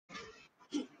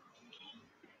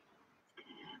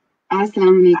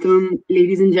Assalamu alaikum,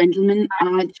 ladies and gentlemen.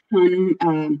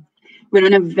 We're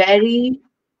on a very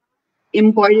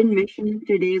important mission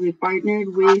today. We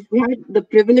had the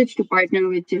privilege to partner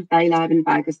with Chughtai Lab in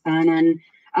Pakistan,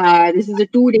 and this is a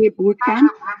 2-day boot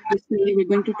camp. This day we're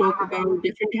going to talk about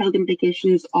different health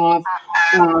implications of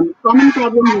common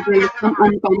problems as well as some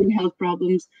uncommon health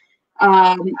problems.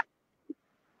 Um,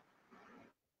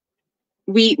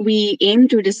 we aim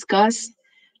to discuss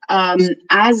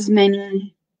as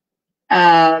many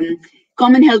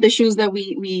common health issues that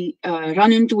we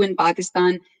run into in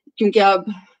Pakistan, क्योंकि अब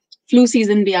flu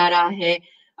season भी आ रहा है.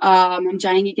 हम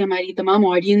चाहेंगे कि हमारी तमाम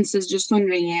ऑडियंसेस जो सुन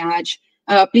रही हैं आज,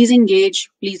 please engage,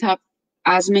 please have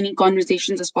as many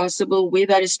conversations as possible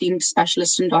with our esteemed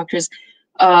specialists and doctors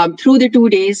through the 2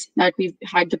 days that we've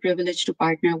had the privilege to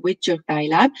partner with Chughtai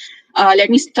Lab. Let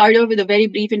me start off with a very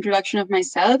brief introduction of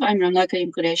myself. I'm Ramla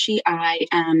Qureshi. I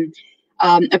am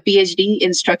a PhD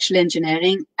in structural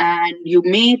engineering, and you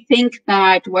may think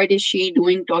that what is she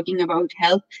doing talking about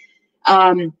health?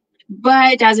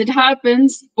 But as it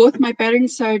happens, both my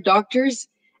parents are doctors,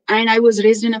 and I was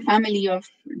raised in a family of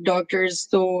doctors.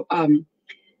 So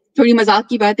थोड़ी मजाक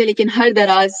की बात है, लेकिन हर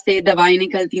दराज से दवाएं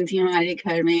निकलती थी हमारे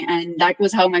घर में, and that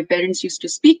was how my parents used to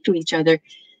speak to each other.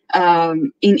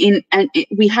 And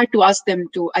we had to ask them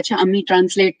to, अच्छा अम्मी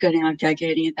translate करें आप क्या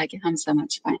कह रही हैं ताकि हम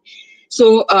समझ पाएं.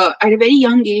 So at a very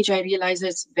young age, I realized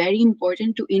it's very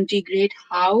important to integrate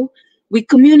how we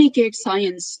communicate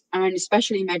science and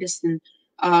especially medicine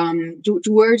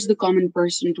towards the common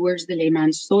person, towards the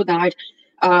layman, so that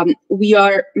we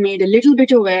are made a little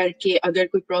bit aware कि अगर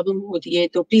कोई problem होती है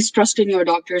तो please trust in your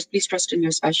doctors, please trust in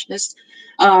your specialists.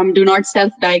 Do not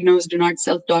self-diagnose, do not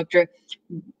self-doctor,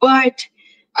 but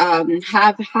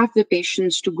have the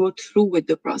patience to go through with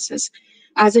the process.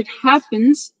 As it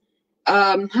happens,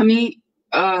 हमें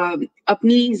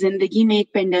अपनी जिंदगी में एक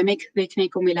pandemic देखने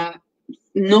को मिला.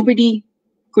 Nobody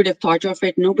could have thought of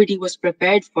it. Nobody was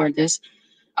prepared for this.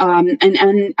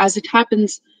 And as it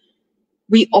happens,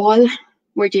 we all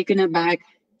were taken aback.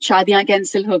 शादियां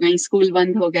cancel हो गई, स्कूल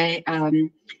बंद हो गए.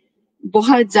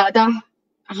 बहुत ज्यादा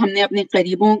हमने अपने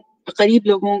करीब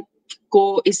लोगों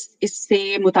को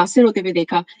इससे मुतासिर होते हुए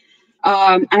देखा.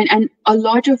 And a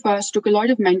lot of us took a lot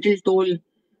of mental toll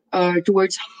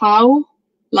towards how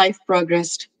life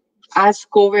progressed as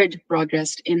COVID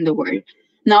progressed in the world.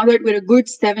 Now that we're a good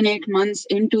 7-8 months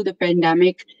into the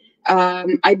pandemic,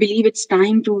 I believe it's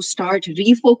time to start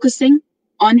refocusing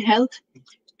on health,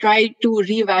 try to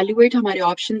reevaluate हमारे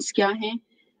options क्या हैं.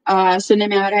 सुनने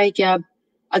में आ रहा है कि अब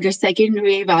अगर second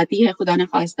wave आती है खुदा न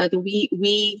खास्ता, तो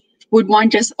we would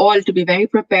want us all to be very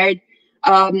prepared.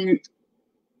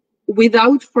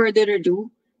 Without further ado,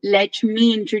 let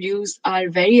me introduce our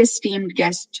very esteemed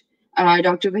guest,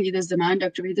 Dr. Waheed Uz Zaman.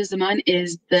 Dr. Waheed Uz Zaman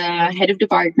is the head of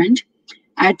department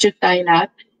at Chughtai Lab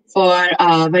for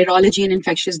Virology and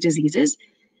Infectious Diseases.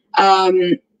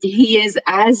 He is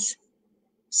as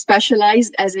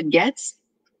specialized as it gets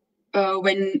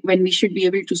when we should be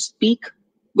able to speak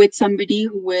with somebody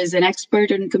who is an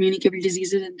expert on communicable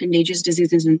diseases and contagious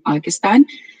diseases in Pakistan.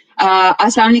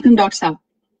 Assalamu alaikum, Dr. Saab.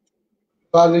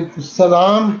 Walaikum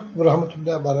salam wa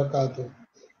rahmatullahi wa barakatuh.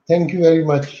 Thank you very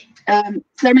much.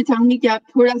 Sir, मैं चाहूंगी कि आप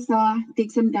थोड़ा सा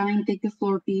take some time, take the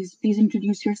floor, please. Please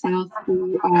introduce yourself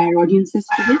to our audiences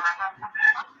today.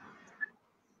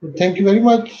 Thank you very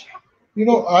much. You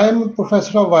know, I am a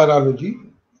professor of virology.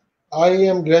 I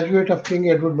am graduate of King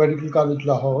Edward Medical College,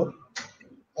 Lahore,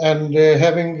 and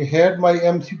having had my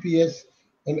MCPS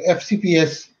and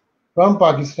FCPS from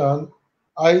Pakistan,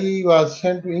 I was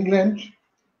sent to England,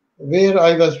 where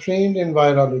I was trained in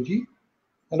virology,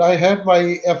 and I had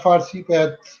my FRC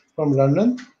path from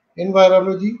London in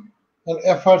virology and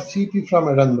FRCP from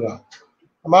Edinburgh.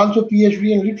 I'm also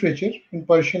PhD in literature, in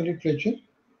Persian literature,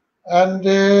 and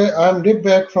I'm lived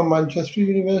back from Manchester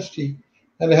University.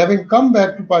 And having come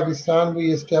back to Pakistan,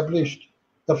 we established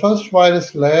the first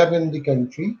virus lab in the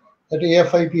country at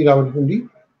AFIP Rawalpindi,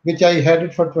 which I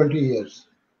headed for 20 years.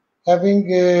 Having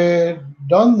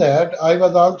done that, I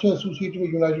was also associated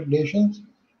with United Nations.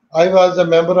 I was a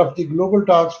member of the Global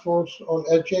Task Force on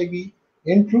HIV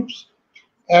in troops,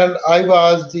 and I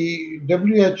was the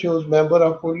WHO's member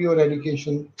of polio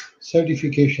eradication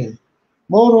certification.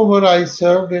 Moreover, I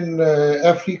served in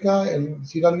Africa, in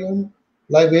Sierra Leone,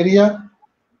 Liberia,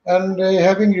 and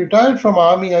having retired from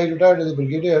Army, I retired as a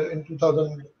brigadier in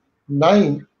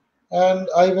 2009, and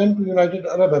I went to United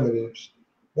Arab Emirates,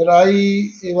 where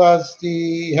I was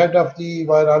the head of the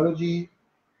virology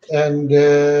and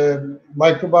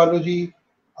microbiology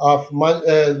of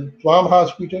Tuam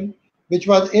Hospital, which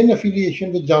was in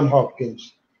affiliation with Johns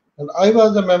Hopkins. And I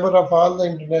was a member of all the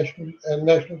international and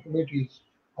national committees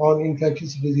on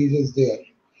infectious diseases there.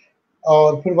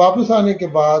 और फिर वापस आने के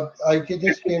बाद I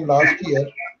just came last year.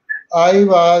 I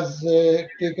was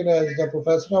taken as the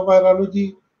professor of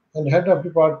virology and head of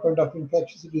department of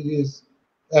infectious disease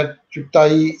at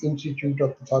Chughtai Institute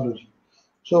of Pathology.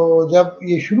 So जब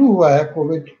ये शुरू हुआ है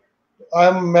COVID, I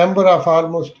am a member of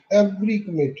almost every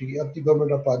committee of the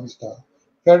government of Pakistan,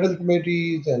 federal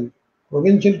committees and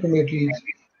provincial committees,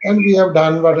 and we have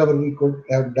done whatever we could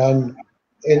have done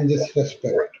in this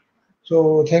respect.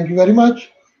 So thank you very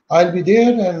much. I'll be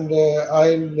there and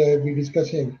I'll be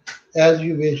discussing as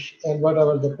you wish and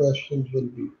whatever the questions will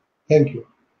be. Thank you.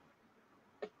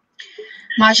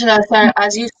 MashaAllah, sir,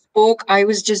 as you spoke, I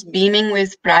was just beaming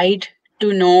with pride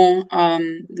to know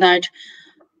that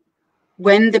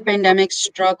when the pandemic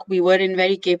struck, we were in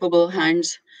very capable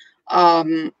hands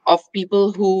of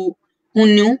people who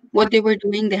knew what they were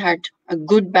doing. They had a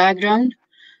good background,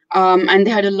 and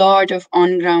they had a lot of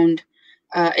on-ground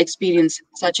experience,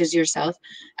 such as yourself.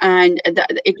 And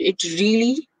it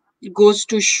really goes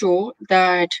to show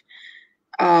that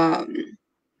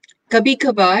kabhi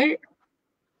kabhar,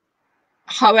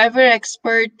 however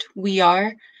expert we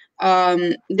are,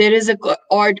 there is a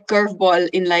odd curveball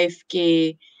in life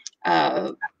के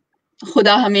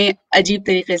खुदा हमें अजीब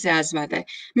तरीके से आजमाता है.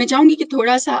 मैं चाहूंगी कि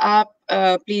थोड़ा सा आप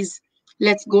please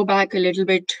let's go back a little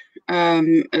bit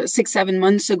 6-7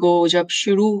 months ago जब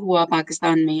शुरू हुआ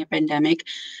पाकिस्तान में ये पेंडेमिक,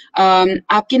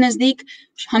 आपके नज़दीक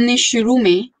हमने शुरू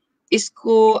में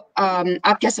इसको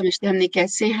आप क्या समझते हैं हमने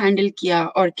कैसे हैंडल किया,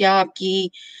 और क्या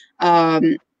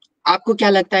आपको क्या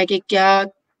लगता है कि क्या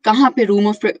कहाँ पे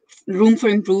रूम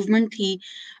फॉर इम्प्रूवमेंट थी?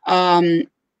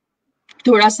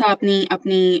 थोड़ा सा अपनी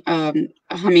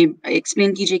हमें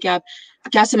एक्सप्लेन कीजिए कि आप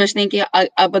क्या समझते हैं कि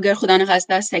अब अगर खुदा न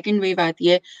खास्ता सेकंड वेव आती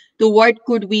है तो what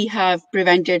could we have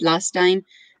prevented last time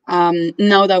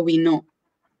now that we know.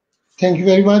 Thank you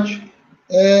very much.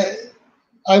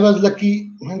 I was lucky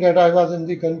that I was in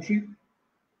the country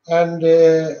and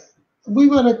we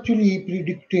were actually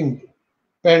predicting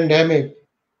pandemic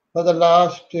for the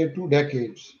last 2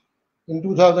 decades. In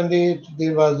 2008,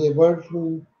 there was a bird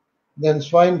flu, then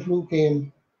swine flu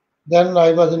came. Then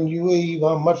I was in UAE,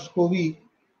 MERS-CoV.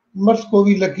 MERS-CoV,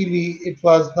 luckily, it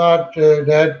was not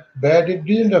that bad. It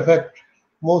didn't affect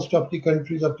most of the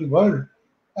countries of the world,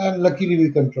 and luckily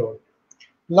we controlled.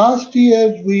 Last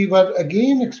year, we were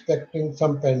again expecting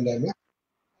some pandemic,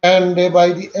 and by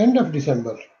the end of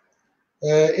December,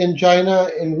 in China,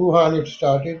 in Wuhan, it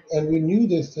started, and we knew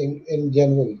this thing in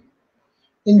January.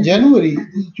 In January,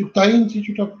 the Chughtai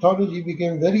Institute of Pathology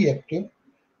became very active,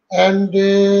 and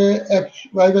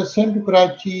I was sent to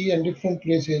Karachi and different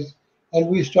places, and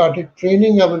we started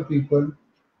training our people,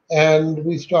 and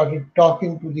we started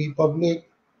talking to the public,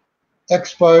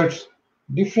 experts,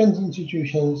 different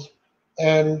institutions,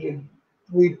 and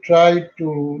we tried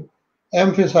to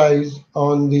emphasize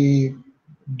on the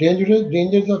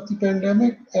dangers of the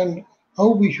pandemic and how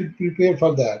we should prepare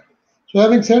for that. So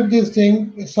having said this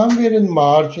thing, somewhere in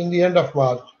March, in the end of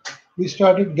March, we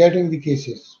started getting the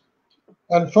cases.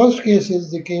 And first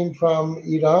cases, they came from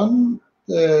Iran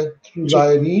through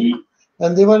Zaireen,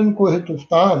 and they were in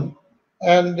Kohitostan.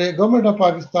 And the government of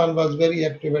Pakistan was very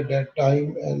active at that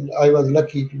time, and I was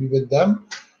lucky to be with them.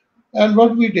 And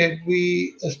what we did,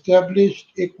 we established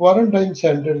a quarantine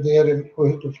center there in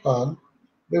Kohitostan,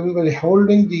 where we were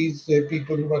holding these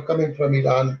people who were coming from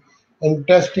Iran and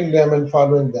testing them and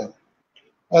following them.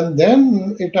 And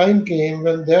then a time came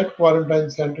when that quarantine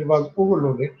center was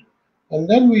overloaded. And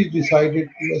then we decided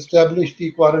to establish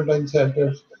the quarantine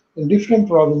centers in different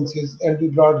provinces, and we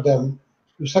brought them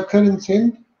to Sakhar in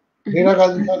Sindh, Dera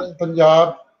Ghazi Khan in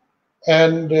Punjab,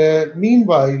 and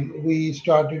meanwhile, we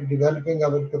started developing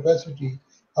our capacity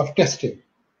of testing.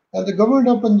 And the government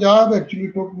of Punjab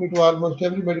actually took me to almost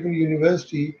every medical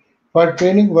university for a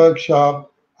training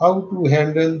workshop, how to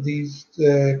handle these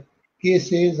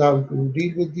cases, how to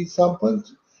deal with these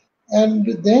samples. And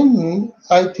then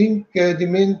I think the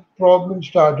main problem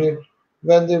started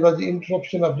when there was the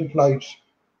interruption of the flights.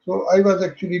 So I was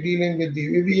actually dealing with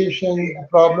the aviation, the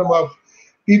problem of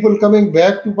people coming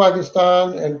back to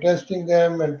Pakistan and testing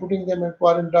them and putting them in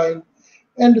quarantine.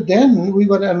 And then we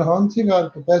were enhancing our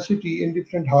capacity in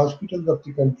different hospitals of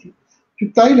the country.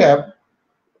 Chughtai Lab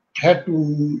had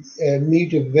to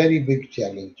meet a very big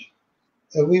challenge.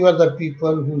 We were the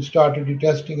people who started the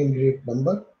testing in great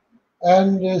number.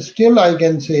 And still, I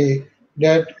can say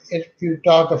that if you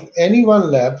talk of any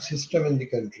one lab system in the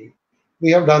country,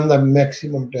 we have done the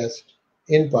maximum test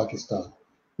in Pakistan.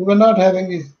 We were not having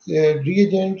these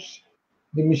reagents,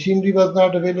 the machinery was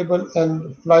not available,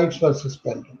 and flights were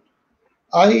suspended.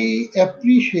 I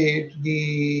appreciate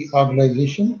the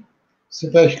organization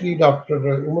especially Dr.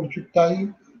 Umar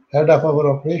Chughtai, head of our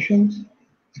operations.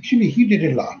 Actually, he did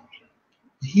a lot.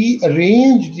 He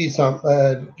arranged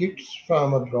the kits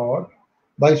from abroad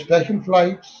by special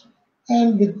flights,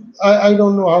 and I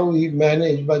don't know how he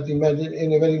managed, but he managed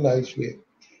in a very nice way.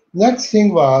 Next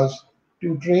thing was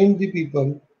to train the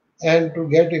people and to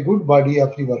get a good body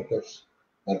of the workers.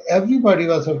 And everybody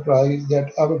was surprised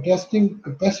that our testing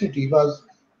capacity was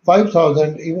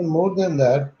 5,000, even more than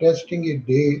that, testing a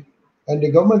day. And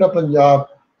the government of Punjab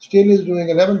still is doing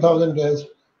 11,000 tests,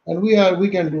 and we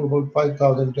can do about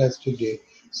 5,000 tests a day.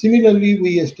 Similarly,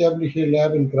 we established a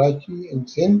lab in Karachi in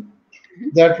Sindh.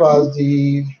 That was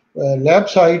the lab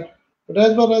side. But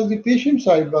as far as the patient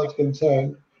side was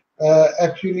concerned,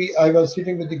 actually, I was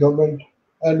sitting with the government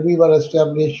and we were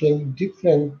establishing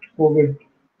different COVID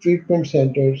treatment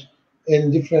centers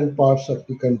in different parts of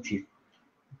the country.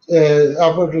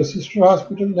 Our sister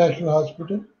hospital, National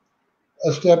Hospital,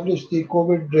 established the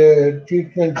COVID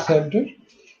treatment center.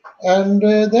 And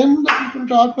then the people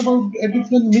talked about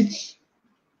different myths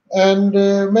and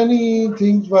many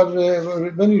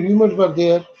rumors were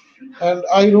there, and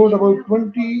I wrote about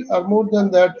 20 or more than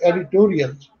that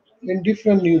editorials in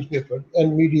different newspapers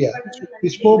and media. We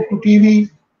spoke to TV,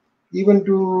 even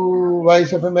to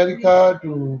Voice of America,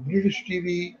 to British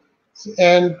TV,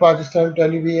 and Pakistan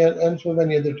television, and so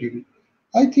many other TV.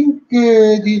 I think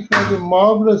this was a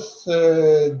marvelous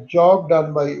job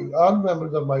done by all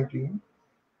members of my team,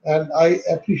 and I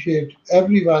appreciate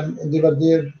everyone. They were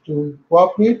there to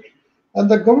cooperate. And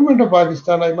the government of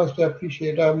Pakistan, I must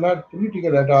appreciate. I'm not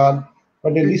political at all,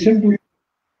 but they Mhm. listened to me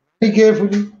very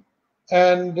carefully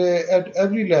and at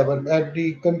every level, at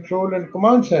the control and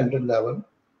command center level.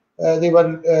 They were.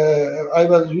 I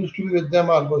was used to be with them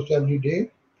almost every day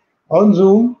on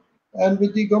Zoom and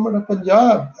with the government of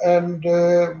Punjab. And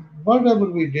whatever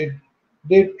we did,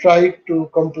 they tried to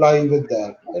comply with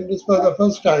that. And this was the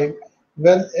first time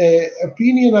when a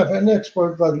opinion of an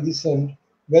expert was listened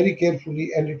very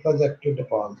carefully and it was acted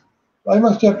upon. I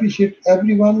must appreciate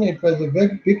everyone. It was a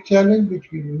very big challenge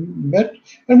which we met,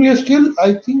 and we are still.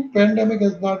 I think pandemic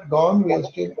has not gone. We are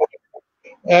still,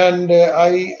 and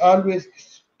I always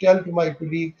tell to my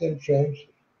colleagues and friends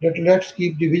that let's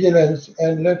keep the vigilance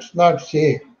and let's not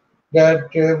say that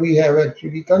we have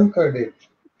actually conquered it.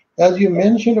 As you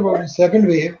mentioned about the second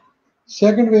wave,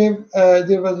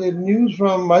 there was a news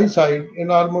from my side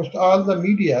in almost all the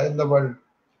media in the world.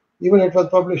 Even it was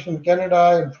published in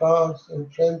Canada, in France, in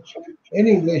French, in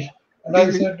English. And I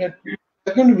Mhm. said that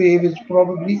second wave is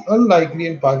probably unlikely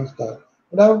in Pakistan.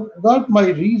 And I've got my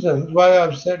reasons why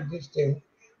I've said this thing,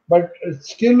 but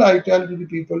still I tell to the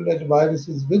people that the virus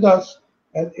is with us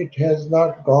and it has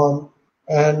not gone.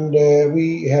 And we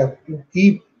have to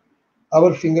keep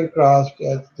our finger crossed,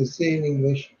 as they say in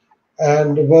English,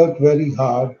 and work very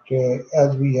hard as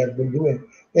we have been doing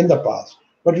in the past.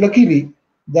 But luckily,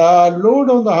 the load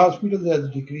on the hospitals has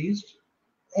decreased,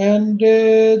 and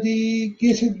the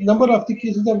cases, number of the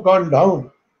cases have gone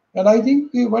down. And I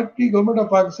think what the government of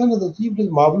Pakistan has achieved is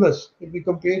marvelous if we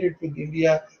compare it with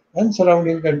India and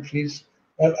surrounding countries.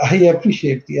 And I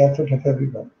appreciate the effort of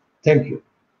everyone. Thank you.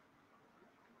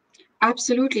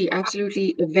 Absolutely,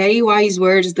 absolutely. Very wise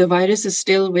words. The virus is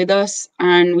still with us,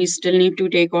 and we still need to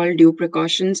take all due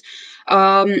precautions.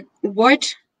 What,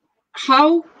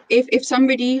 how, if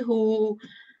somebody who,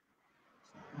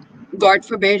 God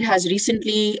forbid, has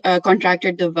recently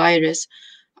contracted the virus,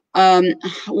 um,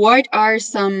 what are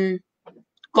some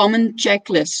common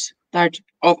checklists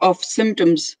of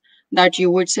symptoms that you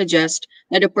would suggest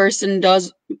that a person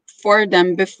does for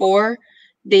them before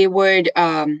they would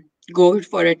go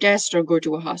for a test or go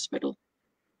to a hospital?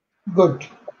 Good.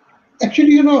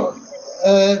 Actually,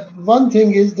 one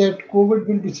thing is that COVID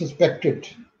will be suspected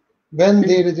when Mhm.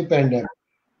 there is a pandemic.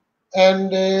 And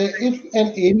if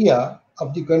an area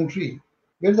of the country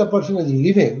where the person is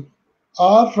living,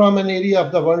 or from an area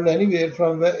of the world, anywhere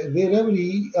from wherever he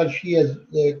or she has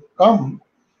come,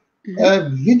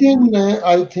 Mhm. within,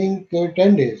 I think,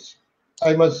 10 days,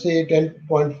 I must say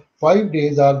 10.5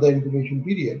 days are the incubation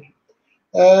period,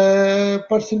 a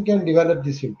person can develop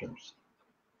the symptoms.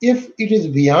 If it is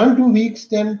beyond 2 weeks,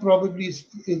 then probably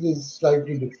it is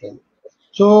slightly different.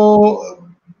 So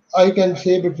I can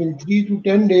say between 3 to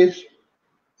 10 days,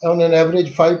 on an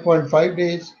average 5.5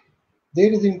 days,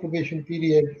 there is incubation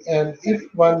period. And if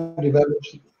one develops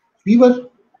fever,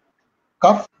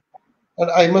 cough, and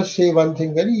I must say one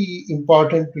thing very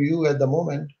important to you at the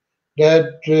moment,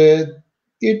 that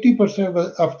 80%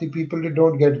 of the people they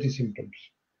don't get the symptoms.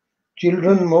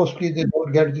 Children mostly they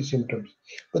don't get the symptoms,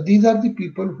 but these are the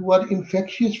people who are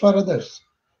infectious for others.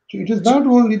 So it is not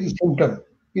only the symptom.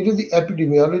 It is the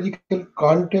epidemiological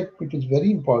contact which is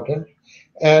very important,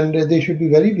 and they should be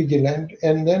very vigilant,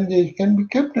 and then they can be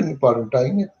kept in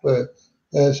quarantine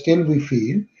if still we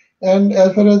feel. And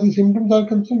as far as the symptoms are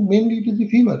concerned, mainly it is the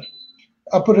fever,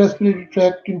 upper respiratory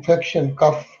tract infection,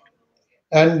 cough,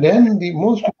 and then the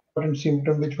most important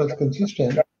symptom which was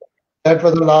consistent, that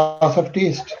was the loss of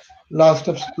taste, loss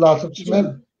of smell,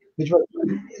 ji, which was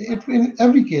it in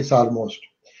every case almost.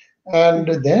 And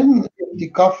then the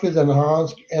cough is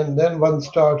enhanced, and then one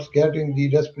starts getting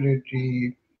the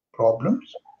respiratory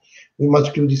problems. We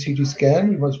must do the CT scan,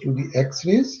 we must do the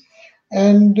X-rays,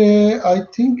 and I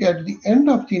think at the end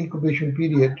of the incubation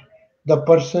period, the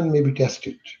person may be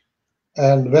tested,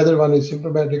 and whether one is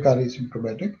symptomatic or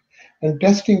asymptomatic. And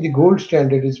testing, the gold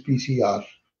standard is PCR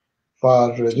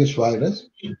for this virus.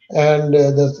 And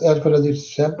as far as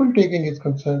its sample taking is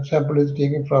concerned, sample is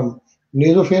taken from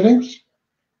nasopharynx,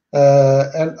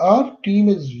 and our team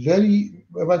is very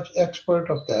much expert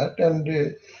of that.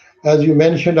 And as you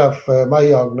mentioned of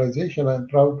my organization, I'm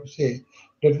proud to say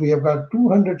that we have got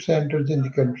 200 centers in the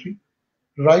country,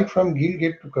 right from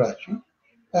Gilgit to Karachi.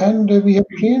 And we have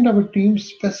trained our team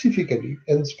specifically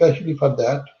and specially for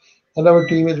that. And our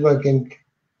team is working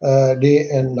day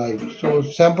and night. So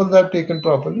samples are taken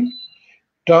properly,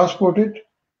 transported,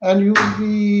 and you will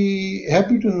be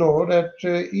happy to know that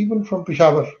even from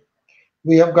Peshawar,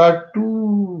 we have got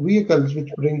two vehicles which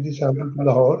bring the sample to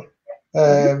Lahore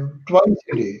twice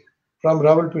a day from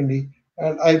Rawalpindi,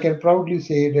 and I can proudly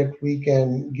say that we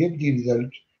can give the result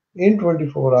in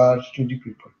 24 hours to the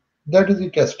people. That is the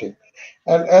testing.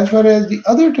 And as far as the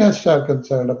other tests are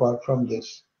concerned, apart from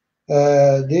this,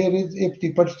 there is if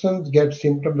the person gets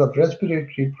symptoms of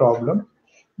respiratory problem,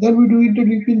 then we do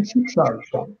interleukin 6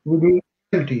 also. We do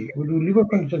LT, we do liver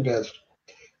function test.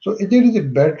 So there is a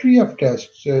battery of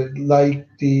tests like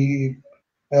the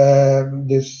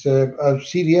this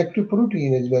C-reactive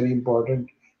protein is very important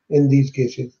in these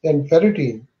cases, then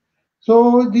ferritin.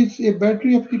 So this a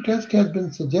battery of the test has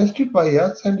been suggested by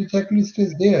us, and the checklist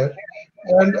is there.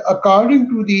 And according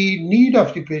to the need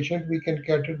of the patient, we can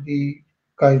cater the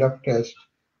kind of test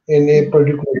in a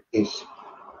particular case.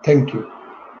 Thank you.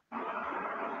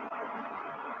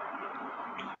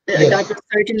 that Yes. was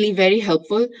certainly very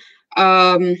helpful.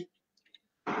 Um,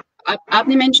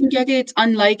 आपने mention किया कि it's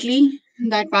unlikely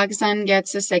that Pakistan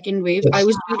gets a second wave. I Yes.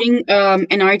 was reading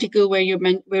an article where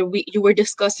you were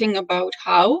discussing about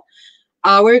how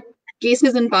our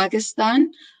cases in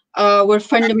Pakistan were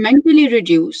fundamentally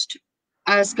reduced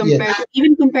as Yes.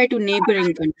 compared to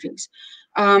neighboring countries.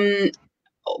 Um,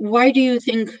 why do you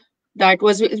think that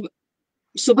was?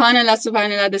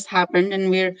 Subhanallah, this happened, and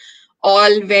we're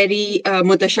all very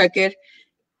mutashakir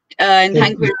and Thank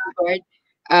thankful you. to God.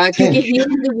 क्योंकि Thank here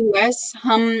in the US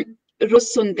हम रोज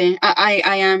सुनते हैं.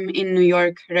 I am in New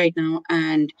York right now,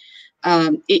 and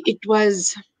it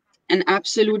was an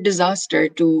absolute disaster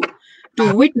to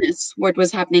witness what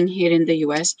was happening here in the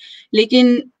US.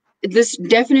 लेकिन this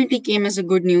definitely came as a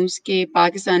good news कि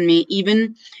Pakistan में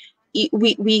even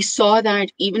we saw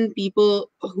that even people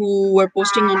who were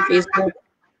posting on Facebook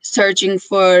searching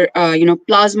for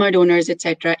plasma donors,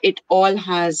 etc., it all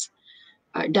has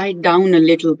died down a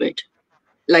little bit.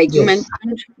 Like you Yes.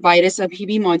 mentioned, virus अभी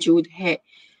भी मौजूद है.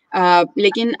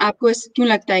 लेकिन आपको क्यों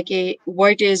लगता है कि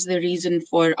what is the reason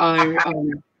for our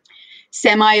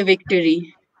semi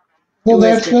victory No, towards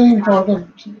that's this? very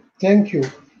important. Thank you.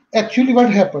 Actually, what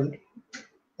happened?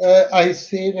 I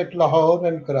say that Lahore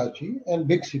and Karachi and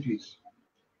big cities,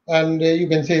 and you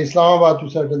can say Islamabad to a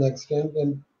certain extent,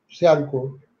 and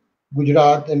Sialkot,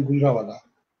 Gujarat, and Gujranwala,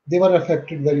 they were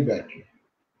affected very badly.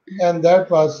 And that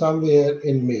was somewhere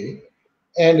in May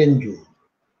and in June.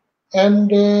 And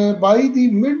by the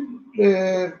mid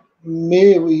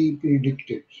May, we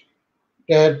predicted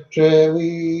that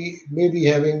we may be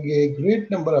having a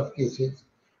great number of cases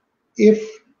if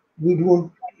we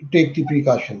don't take the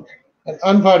precautions. And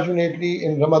unfortunately,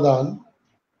 in Ramadan,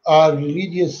 our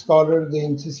religious scholars they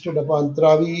insisted upon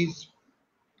Travis,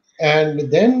 and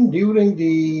then during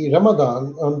the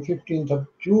Ramadan on 15th of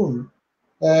June,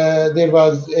 there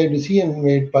was a decision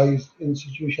made by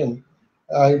institution.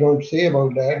 I don't say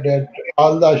about that that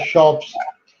all the shops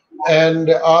and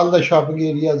all the shopping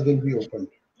areas will be opened.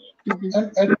 Mhm,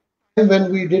 And at the time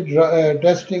when we did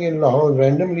testing in Lahore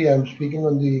randomly, I'm speaking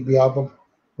on the behalf of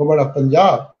government of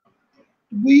Punjab,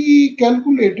 we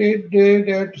calculated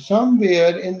that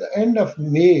somewhere in the end of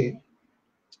May,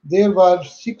 there were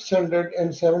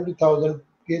 670,000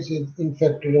 cases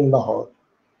infected in Lahore.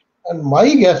 And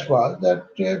my guess was that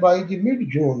by the mid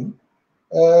June,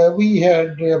 we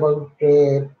had about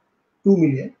 2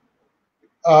 million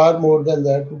or more than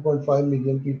that, 2.5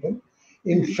 million people.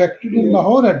 infected in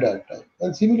Lahore at that time.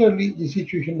 And similarly, the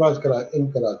situation was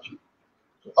in Karachi.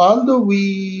 So although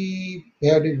we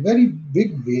had a very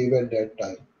big wave at that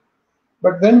time,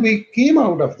 but when we came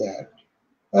out of that,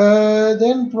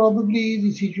 then probably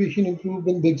the situation improved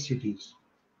in big cities.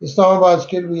 Islamabad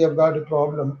still we have got a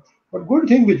problem, but good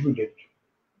thing which we did,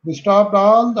 we stopped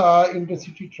all the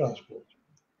intercity transport.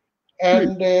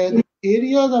 And the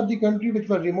areas of the country which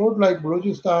were remote, like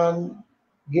Balochistan,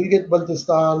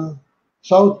 Gilgit-Baltistan,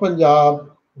 South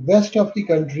Punjab, west of the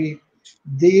country,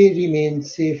 they remained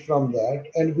safe from that,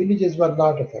 and villages were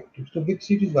not affected. So big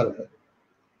cities were affected.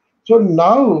 So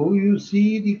now you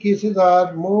see the cases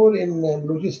are more in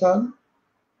Balochistan.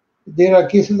 There are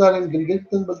cases are in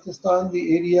Gilgit and Baltistan,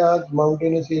 the areas,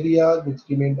 mountainous areas which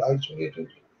remained isolated.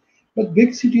 But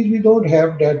big cities, we don't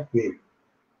have that way.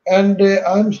 And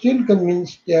I'm still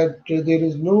convinced that there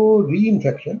is no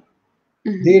reinfection,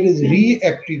 there is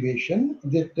reactivation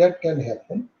that can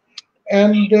happen.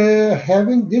 And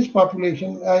having this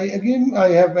population, I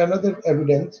have another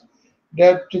evidence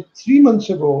that 3 months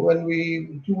ago,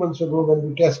 2 months ago, when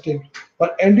we tested for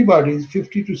antibodies,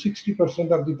 50 to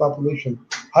 60% of the population,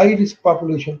 high risk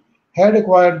population, had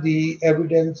acquired the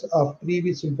evidence of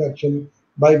previous infection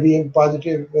by being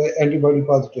positive, antibody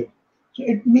positive. So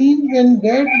it means when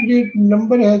that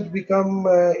number has become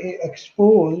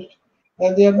exposed,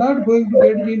 and they are not going to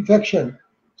get the infection.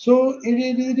 So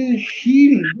it is a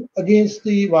shield against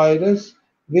the virus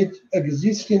which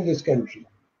exists in this country.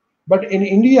 But in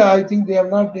India, I think they have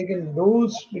not taken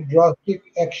those drastic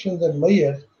actions and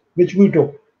measures which we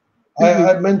took.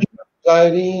 I mentioned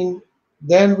Irene,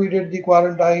 then we did the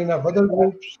quarantine of other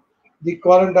groups, the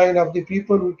quarantine of the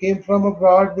people who came from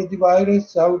abroad with the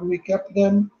virus, how we kept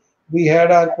them. We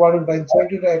had our quarantine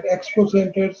center at expo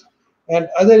centers and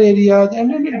other areas,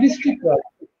 and then the district level,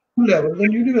 school level,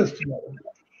 then university level.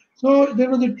 So there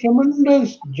was a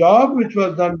tremendous job which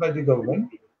was done by the government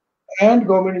and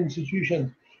government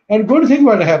institutions. And good thing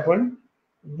what happened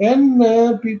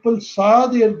when people saw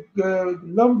their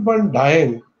loved one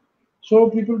dying, so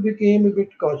people became a bit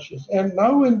cautious. And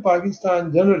now in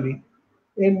Pakistan, generally,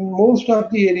 in most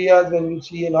of the areas, when you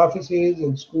see in offices,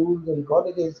 in schools, and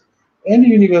colleges, and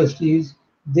universities,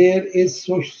 there is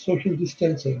social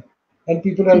distancing, and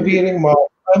people are wearing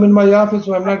masks. I'm in my office,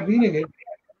 so I'm not wearing it.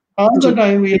 All the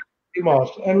time we are wearing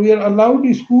masks, and we are allowed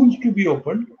the schools to be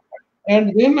open.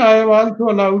 And then I have also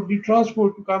allowed the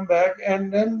transport to come back,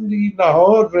 and then the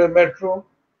Lahore metro,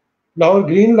 Lahore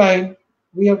Green Line,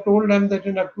 we have told them that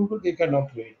in October they can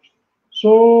operate.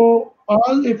 So,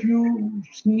 all if you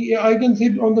see, I can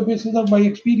say on the basis of my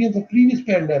experience of previous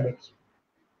pandemics.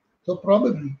 So,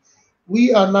 probably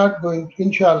we are not going,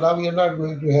 inshallah, we are not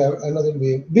going to have another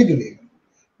wave, big wave.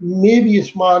 Maybe a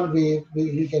small wave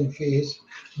we can face,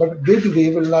 but big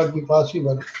wave will not be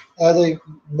possible, as I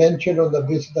mentioned on the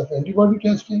basis of antibody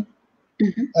testing,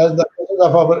 as the basis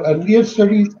of our earlier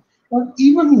studies. But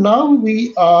even now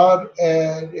we are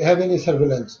having a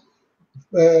surveillance.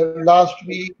 Last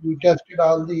week we tested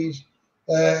all these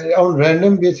on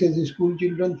random basis, the school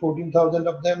children, 14,000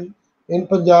 of them in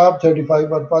Punjab, 35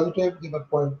 were positive, they were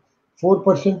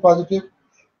 0.4% positive.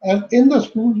 And in the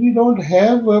schools, we don't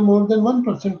have more than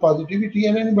 1% positivity,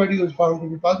 and anybody who is found to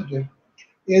be positive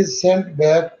is sent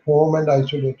back home and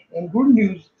isolated. And good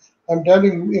news, I'm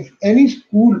telling you, if any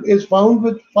school is found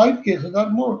with 5 cases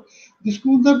or more, the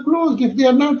schools are closed. If they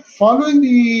are not following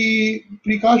the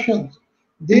precautions,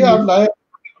 they are liable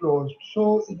to be closed.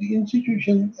 So the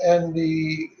institutions and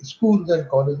the schools and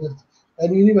colleges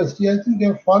and university, I think they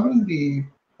are following the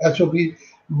SOP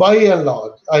by and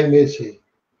large, I may say.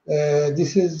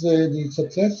 This is the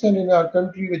success, and in our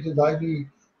country, which is highly,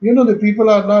 the people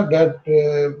are not that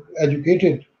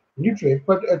educated, literate,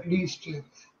 but at least you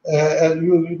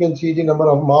can see the number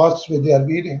of masks which they are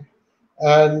wearing.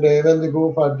 And when they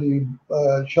go for the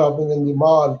shopping in the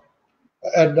mall,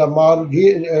 at the mall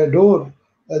gate, door,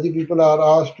 the people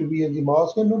are asked to be in the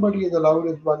mask, and nobody is allowed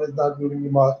if one is not wearing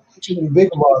the mask in big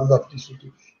malls of the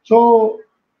city. So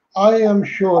I am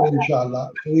sure,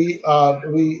 inshallah, we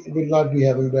will not be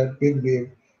having that big wave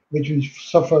which we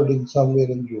suffered in somewhere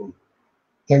in June.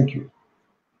 Thank you.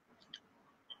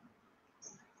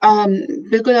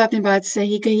 बिल्कुल आपने बात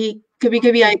सही कही. कभी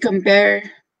कभी I compare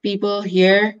people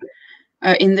here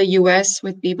in the US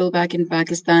with people back in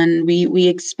Pakistan. We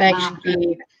expect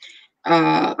कि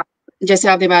जैसे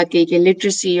आपने बात कही कि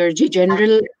literacy or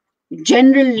general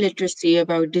literacy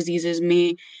about diseases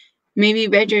may be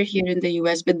better here in the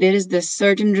US, but there is this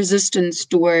certain resistance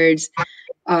towards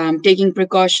taking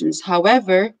precautions.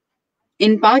 However,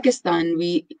 in Pakistan,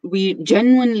 we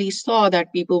genuinely saw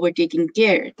that people were taking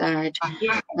care. That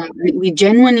we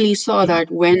genuinely saw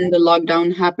that when the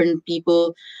lockdown happened,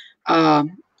 people uh,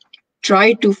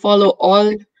 tried to follow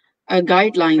all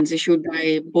guidelines issued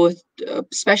by both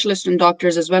specialists and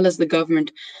doctors as well as the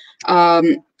government.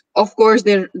 Um, of course,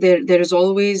 there is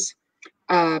always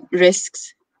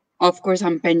risks. Of course,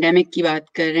 हम pandemic की बात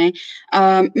कर रहे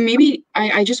हैं. Maybe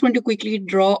I just want to quickly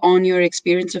draw on your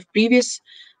experience of previous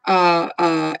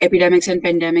epidemics and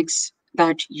pandemics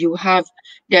that you have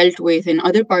dealt with in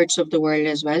other parts of the world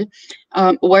as well.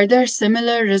 Were there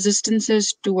similar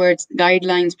resistances towards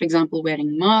guidelines, for example,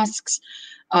 wearing masks,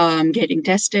 getting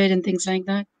tested, and things like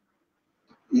that?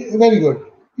 Yeah, very good.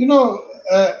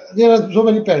 There are so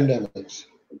many pandemics,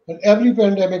 and every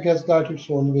pandemic has got its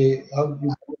own way.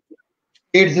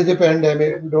 AIDS is a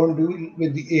pandemic. We don't deal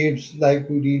with the AIDS like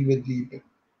we deal with the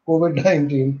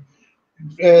COVID-19.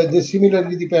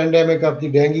 Similarly, the pandemic of the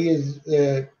dengue is,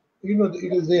 it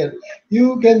is there.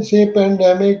 You can say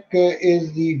pandemic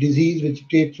is the disease which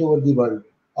takes over the world,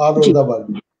 all over ji, the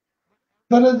world. As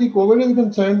far as the COVID is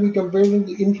concerned, we compare it with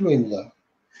the influenza,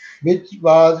 which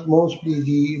was mostly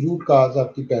the root cause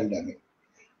of the pandemic.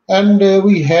 And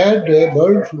we had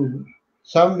bird flu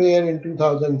somewhere in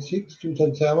 2006,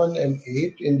 2007, and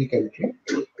 8 in the country,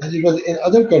 as it was in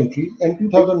other countries. And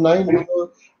 2009,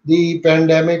 the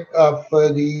pandemic of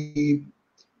the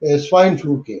swine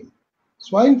flu came.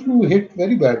 Swine flu hit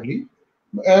very badly,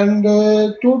 and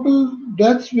total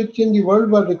deaths which in the world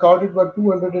were recorded were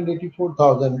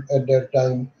 284,000 at that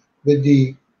time with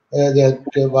the that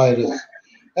virus.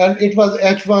 And it was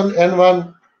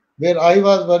H1N1 where I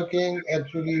was working.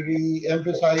 Actually, we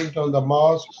emphasized on the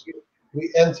masks,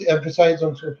 we emphasized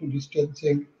on social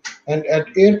distancing, and at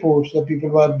airports the people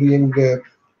were being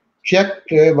checked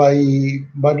by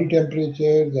body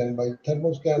temperatures and by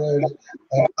thermoscanners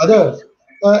and others.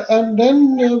 And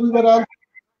then we were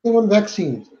also on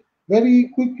vaccines. Very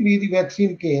quickly, the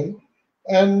vaccine came,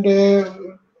 and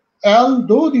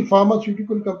although the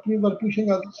pharmaceutical companies were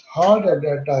pushing us hard at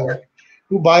that time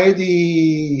to buy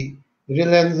the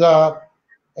Relenza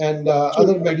and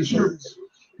other medicines,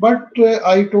 but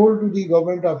I told to the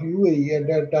government of UAE at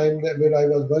that time that where I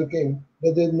was working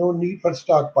that there's no need for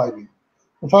stockpiling.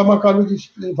 The pharmacologists,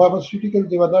 the pharmaceuticals,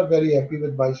 they were not very happy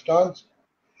with my stance,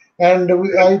 and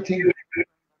I think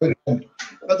with them.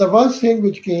 But the worst thing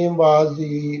which came was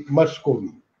the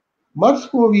MERS-CoV.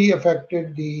 MERS-CoV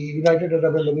affected the United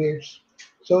Arab Emirates,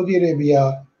 Saudi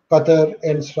Arabia, Qatar,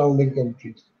 and surrounding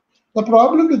countries. The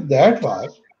problem with that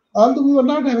was, although we were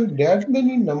not having that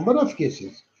many number of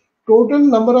cases, total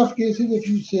number of cases, if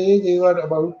you say they were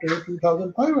about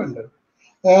 2,500.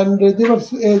 And there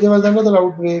was another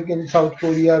outbreak in South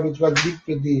Korea which was linked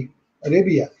with the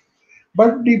Arabia.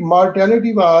 But the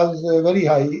mortality was very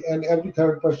high, and every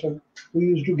third person who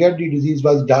used to get the disease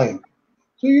was dying.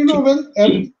 So, ji, when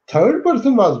every third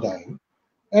person was dying,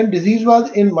 and disease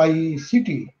was in my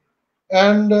city,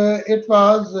 and it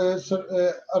was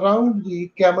around the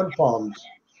camel farms,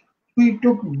 we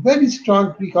took very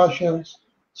strong precautions,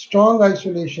 strong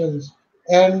isolations,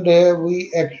 and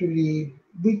we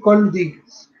called the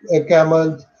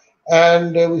camels,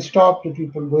 and we stopped the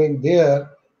people going there.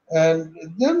 And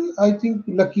then I think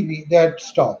luckily that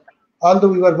stopped. Although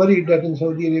we were worried that in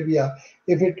Saudi Arabia,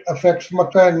 if it affects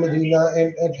Makkah and Medina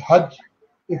and at Hajj,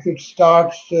 if it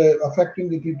starts affecting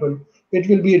the people, it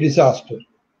will be a disaster.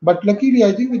 But luckily,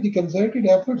 I think with the concerted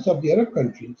efforts of the Arab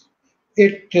countries,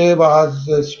 it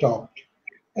was stopped.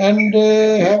 And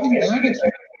having that experience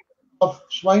of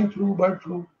swine flu, bird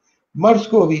flu,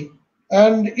 MERS-CoV,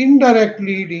 and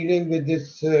indirectly dealing with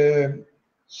this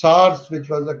SARS, which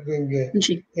was occurring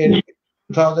ji, in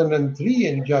 2003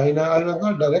 in China. I was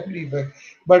not directly affected,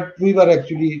 but we were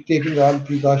actually taking all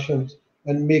precautions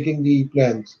and making the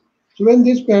plans. So when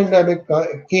this pandemic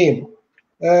came,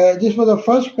 this was the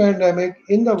first pandemic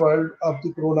in the world of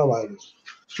the coronavirus.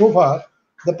 So far,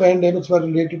 the pandemics were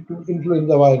related to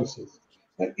influenza viruses.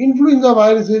 And influenza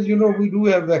viruses, we do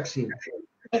have vaccine.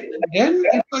 Then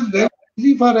it was very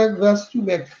easy for us to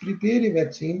prepare a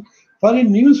vaccine for a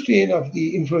new strain of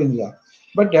the influenza.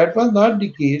 But that was not the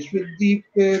case with the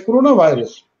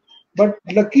coronavirus. But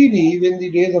luckily, in the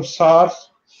days of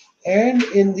SARS and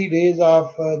in the days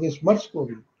of this MERS-CoV,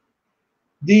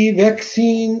 the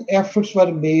vaccine efforts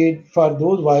were made for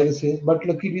those viruses, but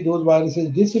luckily those viruses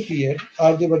disappeared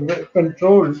or they were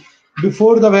controlled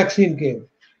before the vaccine came.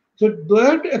 So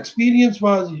that experience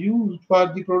was used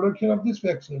for the production of this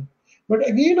vaccine. But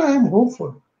again, I am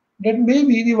hopeful that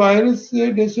maybe the virus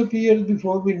disappears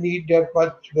before we need that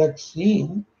much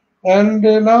vaccine. And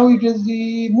now it is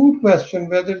the moot question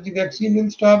whether the vaccine will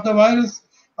stop the virus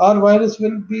our virus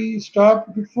will be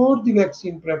stopped before the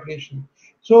vaccine preparation.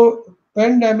 So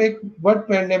pandemic, what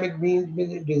pandemic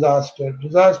means disaster.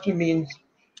 Disaster means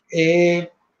a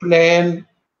plan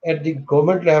at the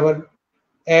government level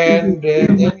and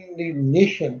then the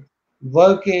nation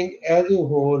working as a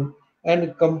whole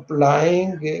and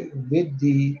complying with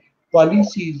the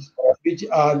policies which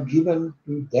are given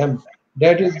to them.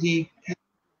 That is the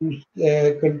key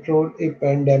to control a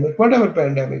pandemic, whatever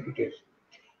pandemic it is.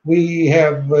 We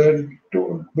have been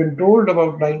told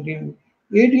about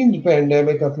 1918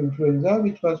 pandemic of influenza,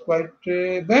 which was quite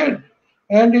bad,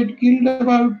 and it killed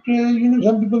about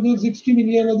some people say 60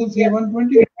 million, others say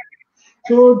 120.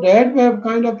 So that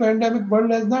kind of pandemic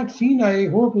world has not seen. I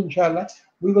hope, inshallah,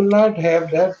 we will not have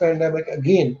that pandemic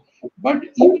again. But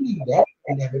even in that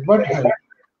pandemic, what helped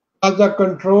was the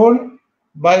control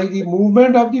by the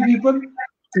movement of the people,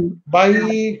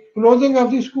 by closing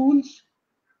of the schools,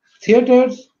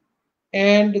 theaters,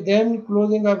 and then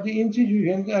closing of the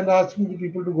institutions and asking the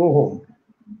people to go home.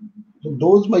 So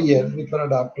those measures which were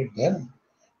adopted then,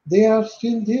 they are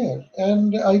still there.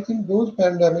 And I think those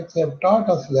pandemics have taught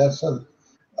us lessons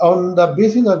on the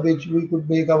basis of which we could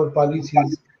make our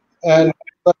policies and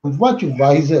much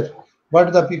wiser.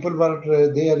 What the people were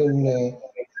there in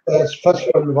First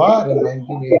World War in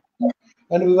 1980,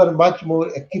 and we were much more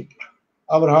equipped.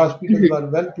 Our hospitals were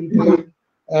well prepared,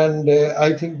 and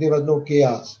I think there was no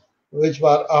chaos, which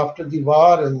was after the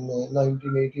war in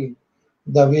 1918.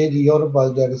 The way the Europe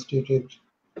was devastated,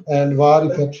 and war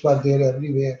effects were there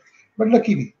everywhere. But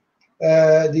luckily,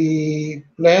 the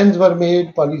plans were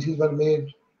made, policies were made,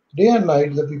 day and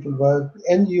night the people worked,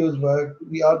 NGOs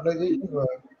worked, the organization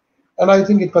worked, and I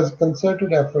think it was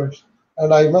concerted efforts,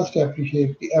 and I must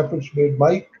appreciate the efforts made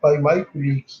by my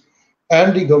colleagues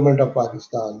and the government of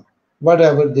Pakistan.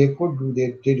 Whatever they could do,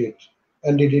 they did it,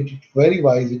 and they did it very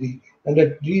wisely, and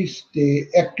at least they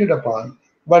acted upon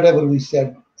whatever we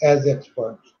said as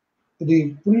experts.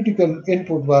 The political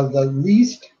input was the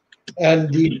least,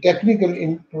 and the technical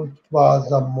input was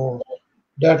the most.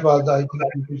 That was, I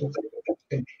think, key to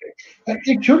success. And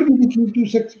it should be the key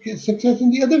to success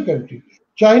in the other country.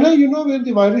 China, you know where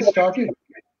the virus started,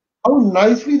 how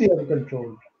nicely they have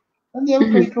controlled. And they have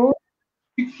controlled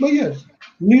players.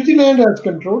 New Zealand has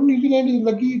control. New Zealand is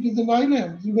lucky it is an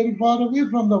island. It's very far away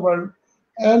from the world.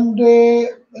 And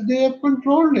they have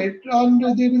controlled it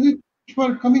and they resist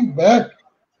for coming back.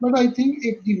 But I think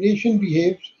if the nation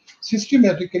behaves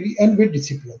systematically and with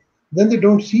discipline, then they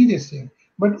don't see this thing.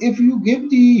 But if you give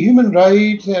the human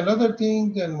rights and other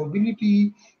things and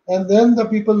mobility, and then the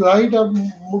people right of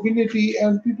mobility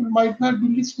and people might not be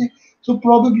listening. So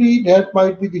probably that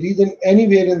might be the reason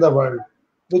anywhere in the world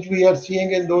which we are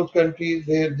seeing in those countries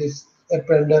where this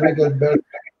pandemic has been.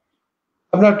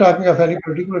 I'm not talking of any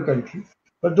particular country,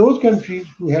 but those countries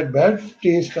who had bad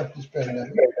taste of this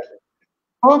pandemic,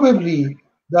 probably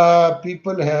the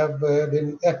people have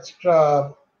been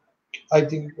extra, I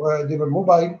think they were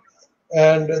mobile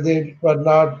and they were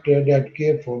not that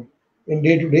careful in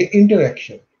day-to-day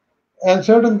interaction. And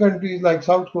certain countries like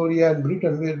South Korea and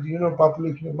Britain, where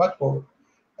population is much more,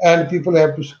 and people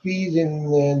have to squeeze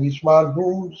in the small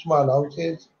rooms, small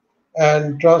houses,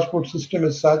 and transport system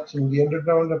is such in the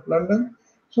underground of London.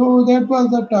 So that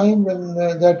was the time when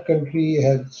that country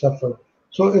had suffered.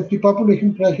 So if the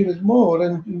population pressure is more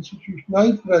and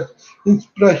institutionalized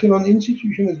pressure on the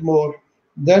institution is more,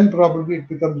 then probably it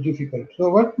becomes difficult. So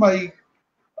what my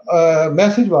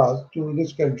message was to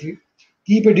this country: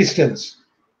 keep a distance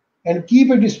and keep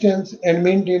a distance and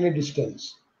maintain a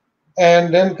distance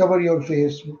and then cover your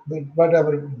face with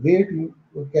whatever weight you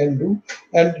can do,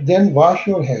 and then wash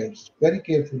your hands very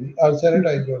carefully or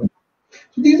sanitize your hands.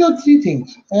 So these are three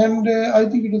things, and I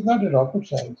think it is not a rocket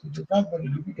science. It is not very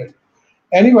difficult.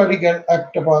 Anybody can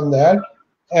act upon that.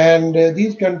 And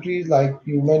these countries, like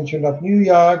you mentioned, of New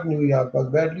York was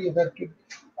badly affected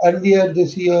earlier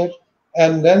this year,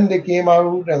 and then they came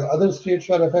out, and other states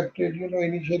were affected.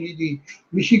 Initially the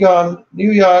Michigan,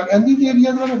 New York, and these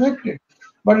areas were affected.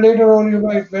 But later on,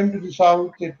 it went to the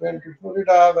south, it went to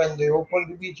Florida when they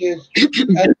opened the beaches,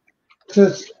 and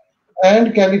Texas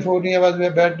and California was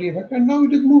badly affected. Now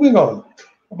it is moving on.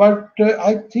 But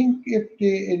I think if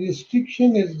a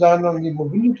restriction is done on the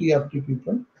mobility of the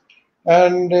people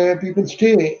and people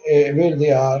stay where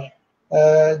they are,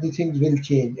 the things will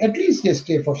change. At least they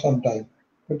stay for some time,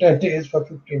 for 10 days, for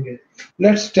 15 days.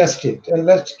 Let's test it and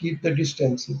let's keep the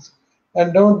distances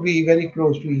and don't be very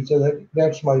close to each other.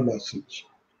 That's my message.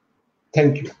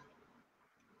 Thank you.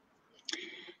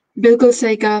 बिल्कुल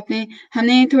सही कहा आपने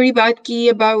हमने थोड़ी बात की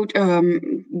about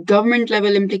government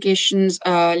level implications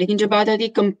लेकिन जब बात आती है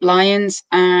compliance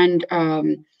and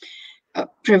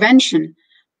prevention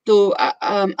So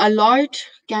a lot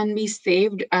can be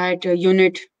saved at a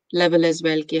unit level as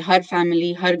well कि हर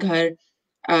family हर घर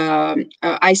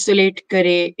isolate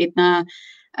करे इतना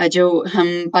जो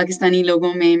हम पाकिस्तानी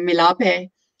लोगों में मिलाप है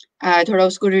थोड़ा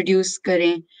उसको reduce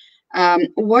करें.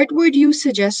 What would you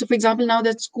suggest? So, for example, now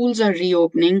that schools are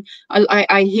reopening,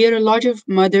 I hear a lot of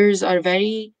mothers are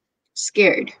very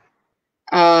scared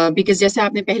because जैसे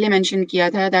आपने पहले mention किया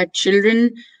था that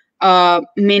children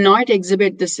may not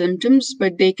exhibit the symptoms,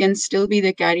 but they can still be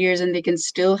the carriers and they can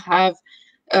still have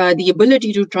the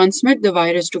ability to transmit the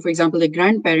virus to, for example, the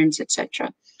grandparents,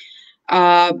 etc.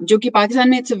 जो कि पाकिस्तान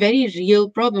में it's a very real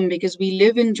problem because we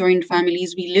live in joint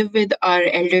families, we live with our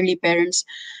elderly parents.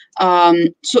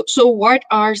 So what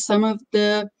are some of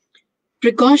the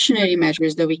precautionary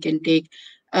measures that we can take?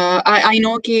 I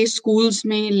know कि schools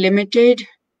में limited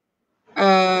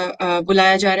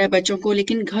बुलाया जा रहा है बच्चों को,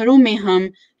 लेकिन घरों में हम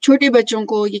छोटे बच्चों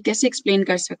को ये कैसे एक्सप्लेन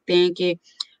कर सकते हैं कि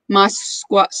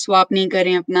मास्क स्वाप नहीं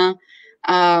करें अपना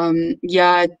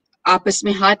या आपस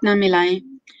में हाथ ना मिलाएं.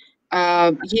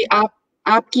 ये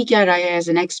आपकी क्या राय है एज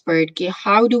एन एक्सपर्ट कि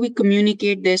how do we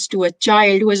communicate this to a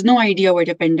child who has no idea what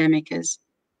a pandemic is?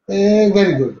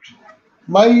 Very good.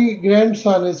 My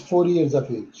grandson is 4 years of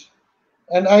age,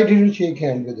 and I didn't shake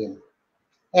hand with him.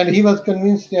 And he was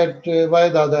convinced that why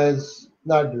Dada is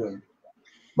not doing.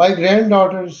 My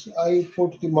granddaughters, I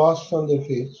put the masks on their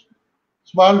face,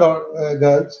 small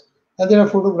girls, and there are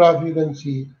photographs you can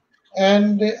see.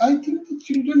 And I think the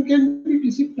children can be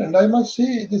disciplined. I must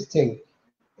say this thing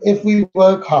if we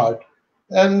work hard.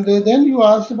 And then you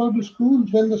asked about the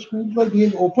schools. When the schools were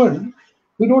being opened,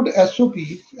 we wrote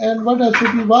SOPs. And what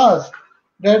SOP was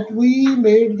that we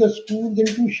made the schools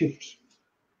into shifts.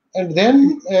 And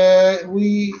then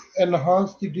we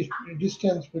enhanced the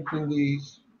distance between the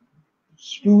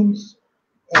stools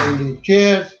and the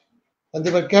chairs, and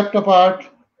they were kept apart,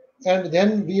 and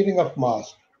then wearing of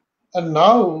masks. And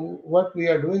now, what we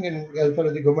are doing in as far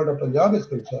as the government of Punjab is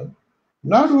concerned,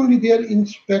 not only they are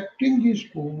inspecting the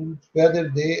schools whether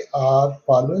they are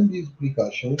following these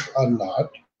precautions or not,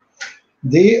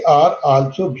 they are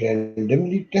also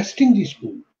randomly testing the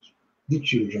schools, the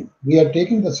children. We are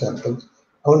taking the samples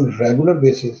on regular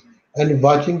basis and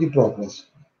watching the progress.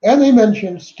 As I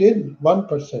mentioned, still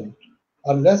 1%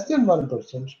 or less than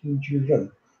 1% school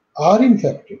children are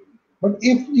infected. But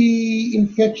if the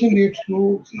infection rates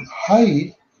go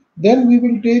high, then we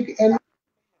will take an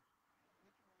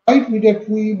right with that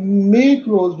we may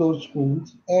close those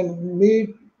schools and may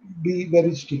be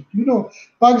very strict. You know,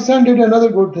 Pakistan did another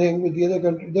good thing with the other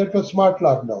country, that was smart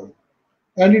lockdown.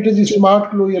 And it is a smart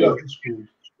closure of the schools.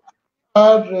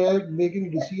 Are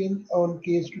making decisions on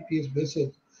case to case basis.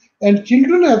 And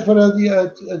children, as far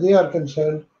as they are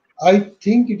concerned, I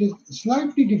think it is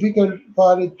slightly difficult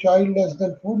for a child less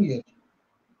than 4 years.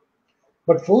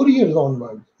 But 4 years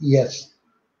onwards, yes,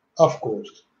 of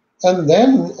course. And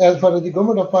then, as far as the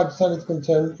government of Pakistan is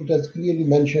concerned, it has clearly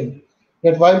mentioned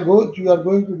that while you are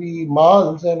going to the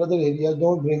malls and other areas,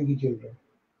 don't bring the children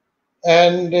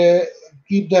and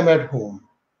keep them at home.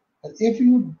 And if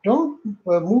you don't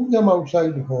move them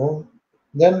outside home,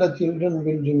 then the children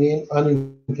will remain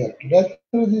uninfected. As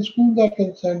far as the schools are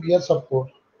concerned, yes, of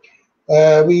course.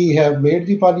 We have made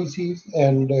the policies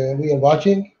and we are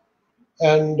watching.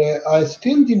 And I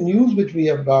still the news which we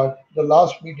have got, the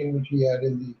last meeting which we had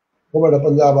in the Government of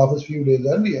Punjab office few days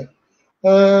earlier,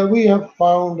 we have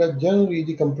found that generally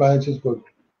the compliance is good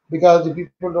because the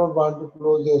people don't want to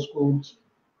close their schools.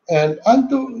 And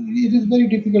although it is very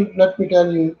difficult, let me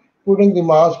tell you, putting the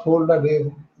mask hold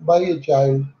away by a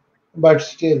child, but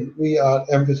still we are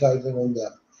emphasizing on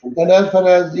that. And as far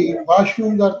as the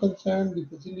washrooms are concerned, the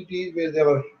facilities where they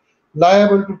were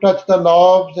liable to touch the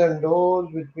knobs and doors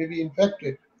which may be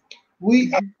infected,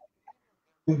 we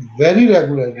are very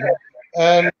regularly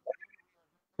and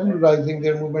regularizing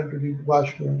their movement to the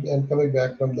washroom and coming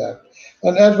back from that.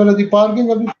 And as well as the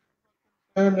parking of the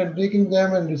and taking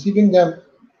them and receiving them,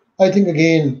 I think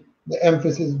again the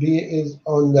emphasis is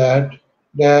on that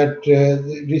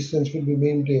the distance will be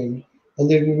maintained and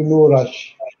there will be no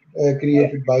rush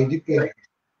created by the parents.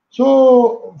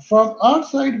 So from our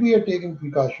side, we are taking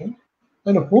precautions,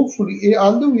 and hopefully,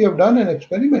 although we have done an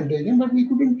experimentation, but we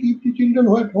couldn't keep the children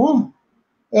at home.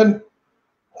 And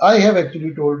I have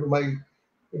actually told my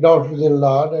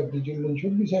daughters-in-law that the children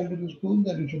should be sent to the school,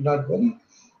 that we should not worry.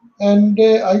 And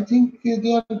I think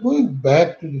they are going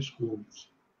back to the schools.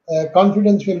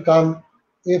 Confidence will come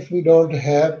if we don't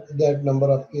have that number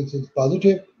of cases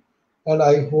positive. And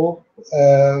I hope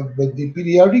with the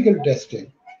periodical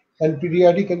testing and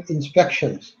periodical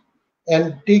inspections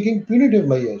and taking punitive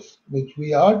measures, which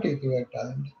we are taking at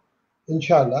times,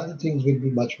 inshallah, things will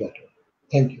be much better.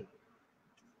 Thank you.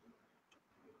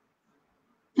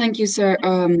 Thank you, sir.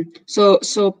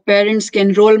 So parents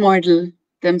can role model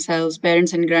themselves.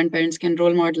 Parents and grandparents can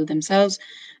role model themselves,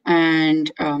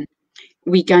 and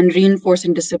we can reinforce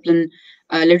and discipline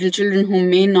little children who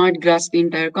may not grasp the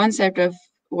entire concept of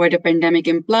what a pandemic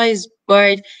implies.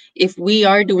 But if we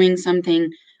are doing something,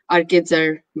 our kids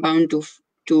are bound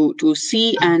to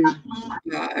see and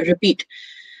repeat.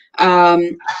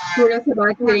 थोड़ा सा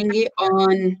बात करेंगे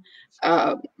on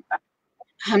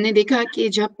हमने देखा कि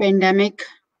जब pandemic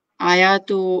आया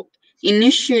तो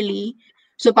initially,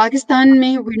 so Pakistan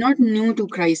में we're not new to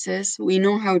crisis, we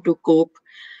know how to cope.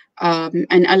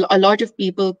 And a lot of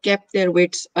people kept their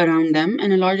wits around them,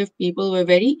 and a lot of people were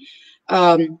very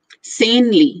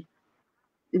sanely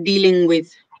dealing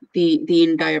with the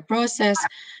entire process.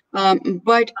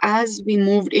 But as we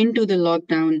moved into the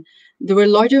lockdown, there were a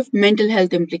lot of mental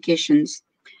health implications,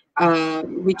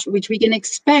 which we can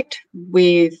expect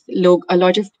with a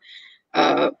lot of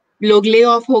लोग lay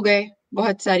off हो गए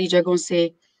बहुत सारी जगहों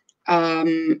से.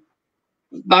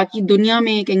 बाकी दुनिया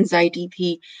में एक anxiety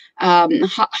थी.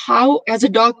 How, as a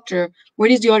doctor,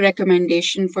 what is your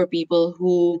recommendation for people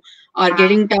who are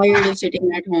getting tired of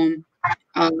sitting at home?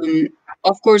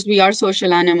 Of course, we are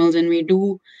social animals, and we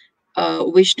do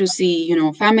wish to see,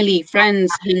 family,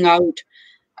 friends, hang out.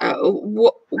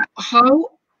 How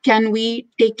can we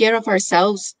take care of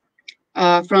ourselves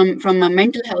from a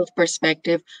mental health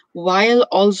perspective while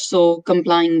also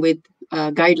complying with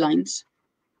guidelines?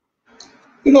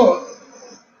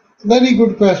 Very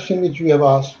good question which you have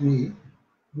asked me.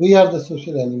 We are the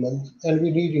social animals and we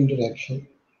need interaction.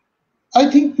 I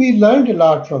think we learned a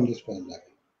lot from this pandemic.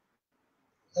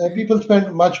 People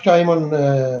spend much time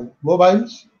on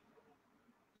mobiles,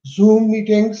 Zoom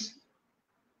meetings,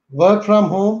 work from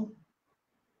home,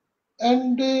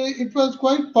 and it was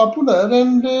quite popular.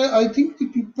 And I think the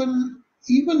people,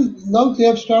 even now, they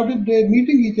have started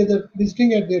meeting each other,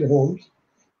 visiting at their homes,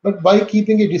 but by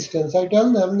keeping a distance. I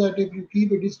tell them that if you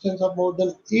keep a distance of more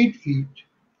than 8 feet,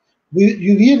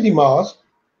 you wear the mask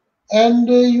and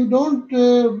you don't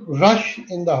rush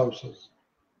in the houses.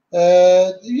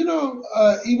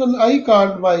 Even I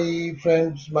called my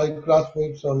friends, my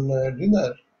classmates on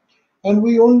dinner, and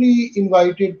we only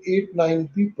invited 8, 9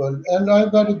 people, and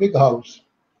I've got a big house.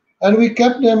 And we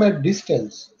kept them at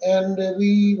distance, and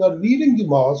we were wearing the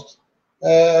masks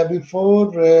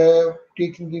before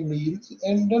taking the meals,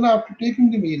 and then after taking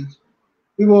the meals,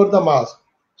 we wore the mask.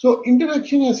 So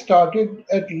interaction has started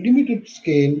at limited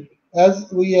scale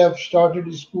as we have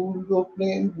started schools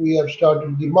opening, we have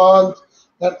started the malls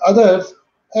and others.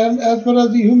 And as far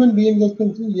as the human being is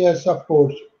concerned, yes, of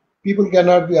course, people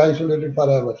cannot be isolated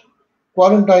forever.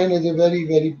 Quarantine is a very,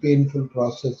 very painful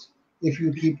process if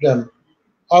you keep them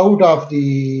out of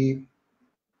the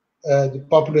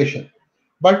population.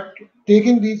 But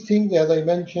taking these things, as I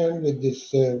mentioned, with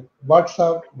this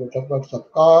WhatsApp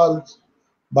calls,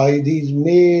 by these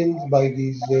mails, by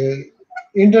these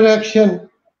interaction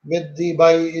with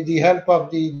by the help of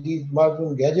these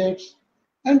modern gadgets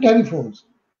and telephones.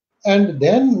 And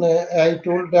then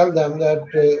tell them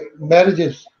that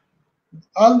marriages,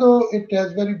 although it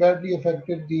has very badly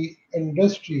affected the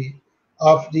industry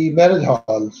of the marriage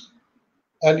halls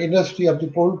and industry of the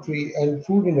poultry and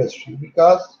food industry,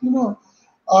 because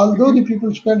although the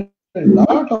people spend a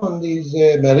lot on these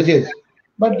marriages,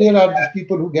 but there are these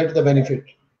people who get the benefit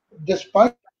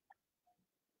despite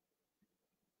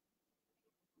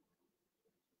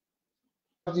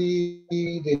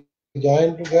they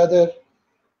join together,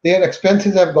 their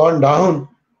expenses have gone down,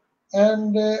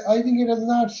 and I think it has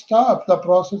not stopped. The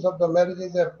process of the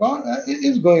marriages have gone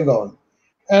is going on,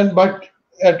 and but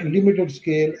at limited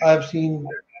scale. I have seen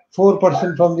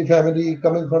 4% from the family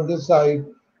coming from this side,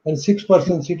 and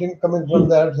 6% sitting coming from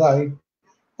that side,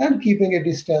 and keeping a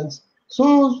distance.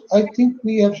 So I think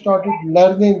we have started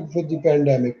learning with the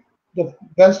pandemic. The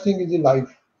best thing is the life.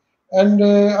 And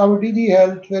our DD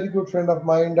Health, very good friend of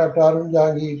mine, Dr. Arun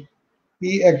Jahangir,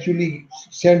 he actually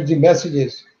sends the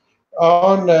messages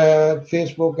on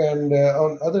Facebook and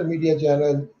on other media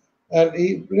channels. And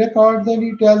he records and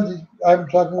he tells, I'm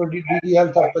talking about DD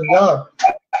Health of Punjab,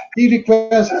 he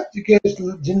requests कि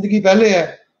जिंदगी पहले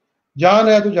है, जान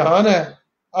है तो जहान है,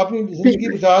 अपनी जिंदगी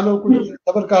बचा लो, कुछ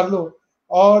सब्र कर लो,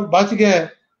 और बच गए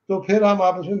तो फिर हम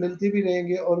आपस में मिलते भी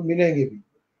रहेंगे और मिलेंगे भी.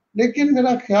 लेकिन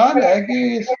मेरा ख्याल है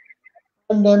कि इस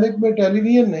पैंडेमिक में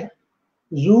टेलीविजन ने,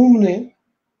 जूम ने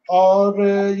और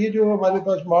ये जो हमारे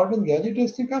पास मॉडर्न गैजेट है,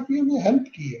 इससे काफी हमें हेल्प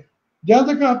की है. जहां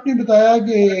तक आपने बताया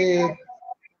कि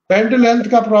मेंटल हेल्थ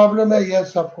का प्रॉब्लम है,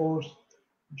 yes of course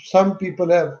some people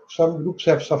have, some groups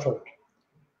have suffered.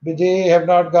 They have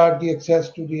not got the access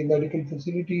to the medical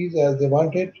facilities as they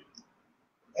wanted,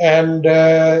 and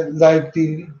like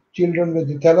the children with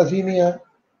the thalassemia,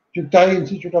 Chughtai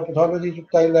Institute of Pathology,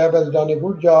 Chughtai Lab has done a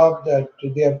good job that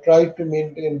they have tried to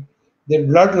maintain their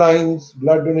bloodlines,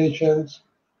 blood donations,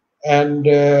 and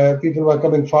people were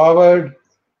coming forward,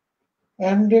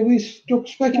 and we took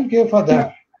special care for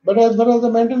them. But as far as the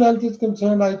mental health is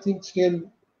concerned, I think still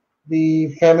the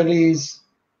families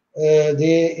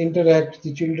they interact,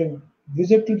 the children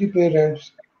visit to the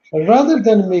parents rather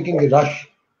than making a rush.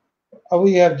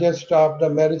 We have just stopped the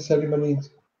marriage ceremonies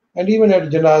and even at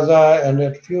janaza and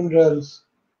at funerals,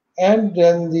 and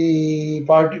then the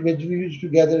party which we used to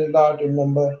gather a lot in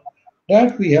number,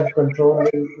 that we have controlled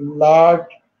a lot,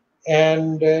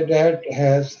 and that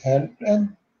has helped.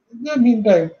 And in the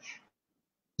meantime,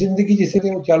 जिंदगी जिसे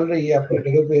वो चल रही है अपनी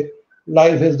जगह पे,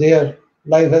 life is there,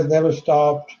 life has never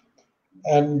stopped,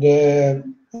 and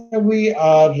we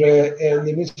are in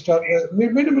the midst of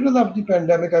middle of the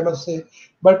pandemic, I must say.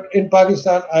 But in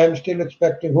Pakistan, I am still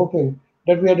expecting, hoping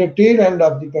that we are at the tail end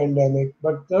of the pandemic.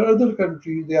 But the other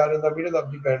countries, they are in the middle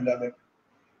of the pandemic.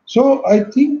 So I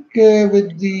think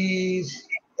with these,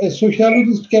 a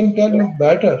sociologist can tell you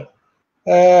better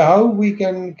how we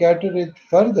can cater it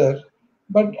further.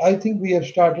 But I think we have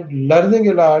started learning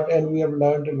a lot, and we have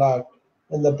learned a lot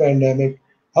in the pandemic,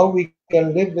 how we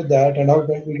can live with that and how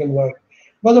we can work.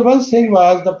 But the worst thing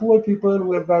was the poor people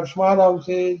who have got small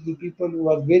houses, the people who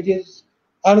are wages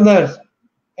earners,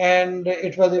 and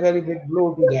it was a very big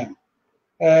blow to them.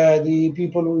 The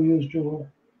people who used to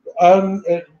earn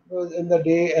in the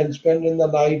day and spend in the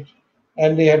night,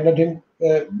 and they had nothing.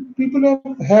 People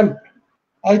have helped.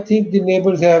 I think the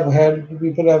neighbors have helped.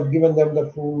 People have given them the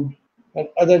food and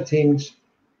other things,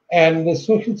 and the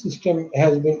social system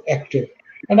has been active.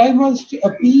 And I must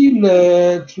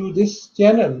appeal through this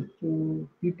channel to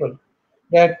people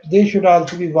that they should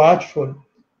also be watchful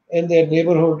in their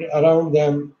neighborhood around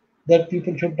them, that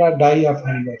people should not die of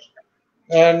hunger.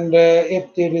 And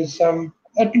if there is some,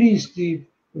 at least the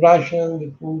ration,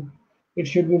 the food, it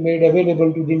should be made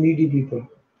available to the needy people.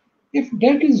 If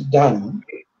that is done,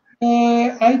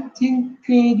 I think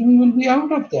we will be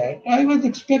out of that. I was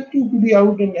expecting to be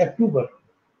out in October,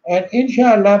 and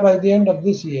inshallah, by the end of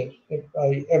this year, if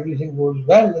everything goes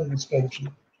well in this country,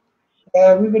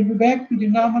 we will be back to the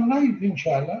normal life,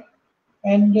 inshallah.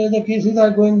 And the cases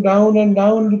are going down and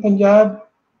down. In Punjab,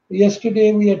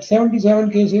 yesterday we had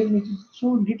 77 cases, which is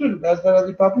so little as far as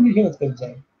the population is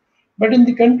concerned. But in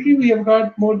the country, we have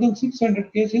got more than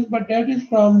 600 cases, but that is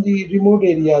from the remote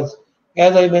areas.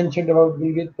 As I mentioned about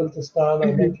Gilgit Baltistan,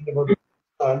 I Mhm. mentioned about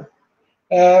Pakistan.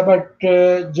 But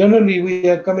generally, we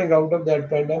are coming out of that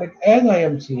pandemic, as I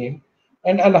am seeing.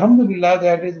 And Alhamdulillah,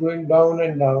 that is going down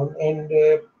and down. And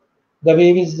the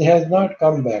wave has not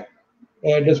come back,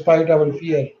 despite our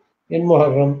fear in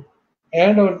Muharram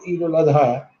and on Eid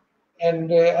al-Adha.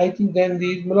 And I think then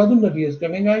the Miladun Nabi is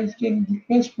coming. I still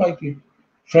request my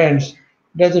friends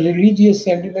that the religious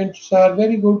sentiments are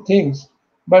very good things,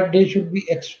 but they should be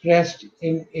expressed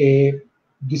in a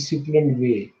disciplined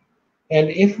way. And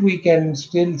if we can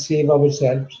still save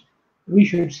ourselves, we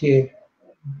should save.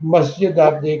 Masjid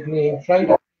aap dekh lein,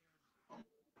 Friday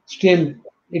still,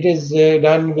 it is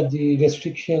done with the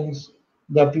restrictions.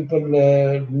 The people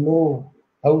know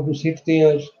how to sit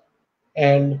there,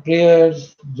 and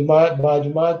prayers,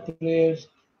 Jamaat prayers,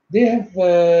 they have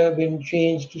been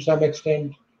changed to some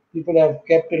extent. People have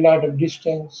kept a lot of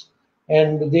distance,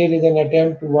 and there is an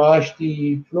attempt to wash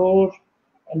the floor,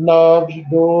 knobs,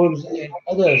 doors, and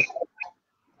others.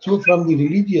 So, from the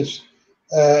religious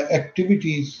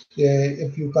activities,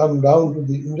 if you come down to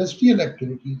the industrial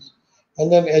activities,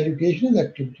 and then educational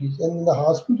activities, and then the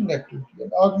hospital activity,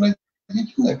 and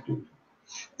organizational activity,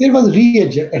 there was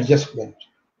readjustment.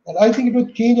 And I think it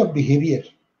was change of behavior.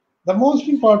 The most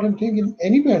important thing in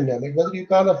any pandemic, whether you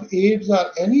call of AIDS or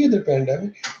any other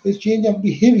pandemic, is change of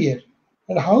behavior.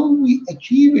 And how we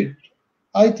achieve it,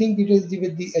 I think it is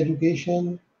with the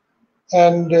education,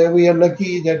 and we are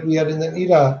lucky that we are in an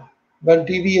era when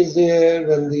TV is there,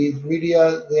 when the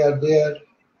media they are there,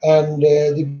 and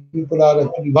the people are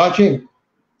actually watching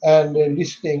and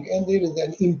listening, and there is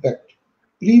an impact.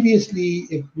 Previously,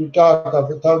 if we talk of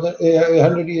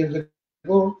 100 years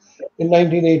ago, in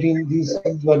 1918, these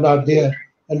things were not there,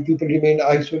 and people remained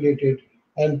isolated,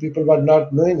 and people were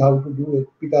not knowing how to do it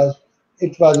because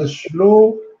it was a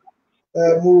slow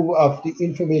move of the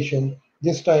information.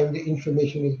 This time, the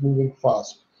information is moving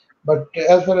fast. But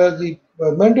as far as the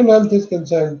mental health is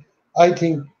concerned, I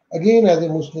think, again, as a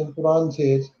Muslim, Quran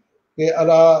says, कि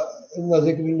अल्लाह इन्ना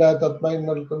ज़िक्रिल्लाह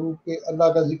तत्माइन्नुल क़ुलूब, कि अल्लाह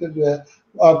का जिक्र जो है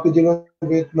वो आपके दिलों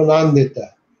को इत्मीनान देता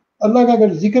है. अल्लाह का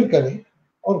अगर जिक्र करें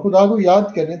और खुदा को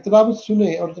याद करें, तिलावत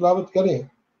सुने और तिलावत करें,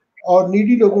 और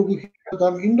नीडी लोगों की खिदमत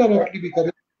हम इनडायरेक्टली भी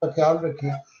करें, का ख्याल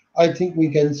रखें, I think we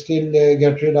can still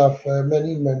get rid of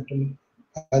many mental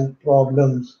health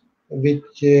problems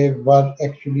which were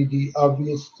actually the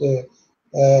obvious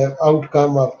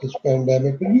outcome of this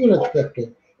pandemic we were expecting.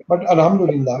 But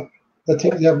Alhamdulillah, the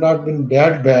things have not been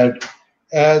that bad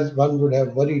as one would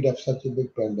have worried of such a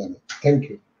big pandemic. Thank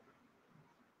you.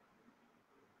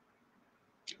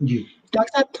 Ji.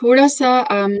 Doctor साहब थोड़ा सा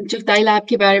Chughtai lab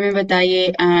के बारे में बताइए,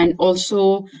 and also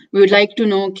we would like to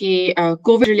know कि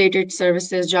Covid related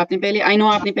services जो आपने पहले, आई नो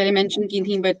आपने पहले मेंशन की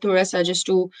थी, बट थोड़ा सा just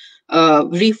to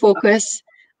refocus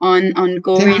on Thank you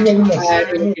COVID very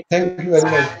much. related Thank you very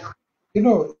services. much. You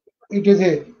know, it is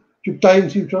a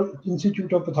Chughtai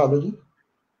Institute of Pathology,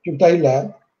 Chughtai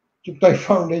Lab, Chughtai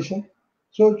Foundation.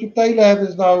 So Chughtai Lab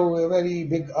is now a very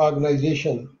big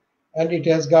organization, and it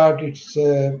has got its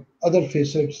other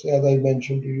facets, as I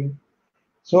mentioned to you.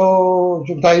 So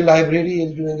Chughtai Library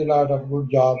is doing a lot of good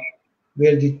job,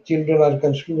 where the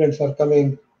students are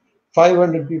coming.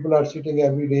 500 people are sitting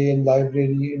every day in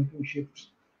library in two shifts,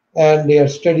 and they are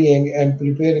studying and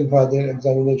preparing for their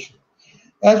examination.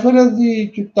 As far as the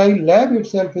Chughtai Lab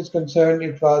itself is concerned,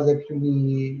 it was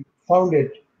actually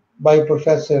founded by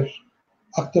Professor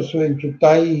Akhtar Sohail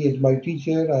Chughtai. He is my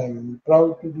teacher. I am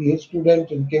proud to be his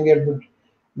student in King Edward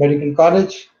Medical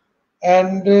College.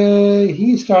 And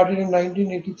he started in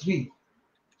 1983.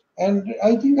 And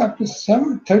I think after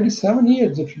 37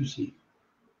 years, if you see,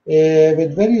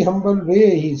 with very humble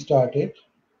way he started.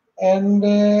 And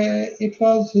it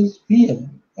was his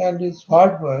vision and his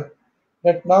hard work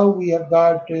that now we have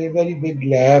got a very big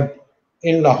lab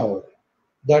in Lahore.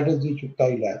 That is the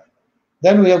Chughtai Lab.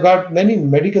 Then we have got many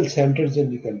medical centers in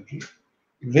the country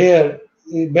where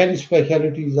many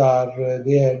specialties are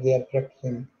there, they are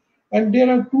practicing. And there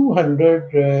are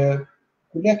 200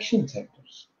 collection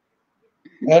centers.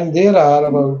 And there are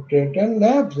about 10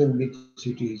 labs in big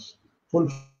cities,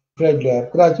 full-fledged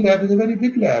lab. Karachi lab is a very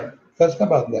big lab.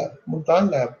 Faisalabad lab, Multan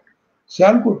lab,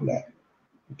 Sialkot lab,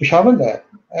 Peshawar lab,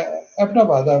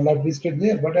 Abbottabad. I am not visited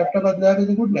there, but Abbottabad lab is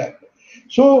a good lab.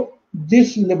 So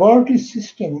this laboratory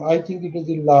system, I think it is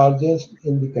the largest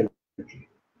in the country.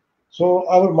 So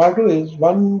our motto is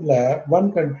one lab,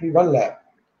 one country, one lab.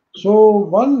 So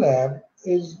one lab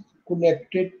is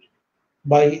connected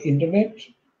by internet,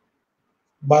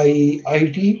 by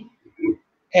IT,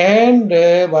 and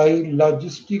by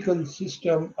logistical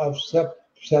system of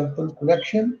sample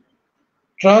collection,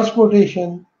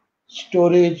 transportation,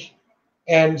 storage,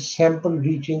 and sample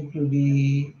reaching to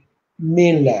the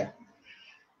main lab.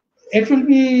 It will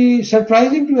be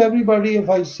surprising to everybody if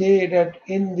I say that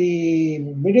in the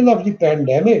middle of the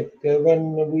pandemic,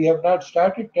 when we have not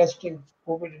started testing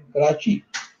COVID in Karachi,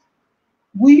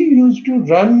 we used to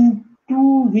run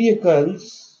two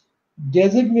vehicles,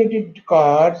 designated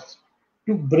cars,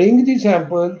 to bring the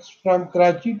samples from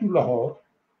Karachi to Lahore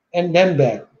and then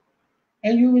back.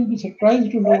 And you will be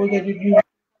surprised to know that it used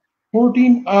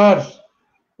 14 hours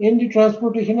in the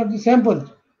transportation of the samples.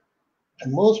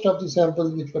 And most of the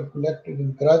samples which were collected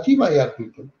in Karachi by our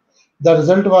people, the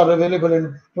result was available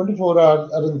in 24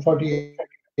 hours or in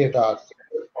 48 hours.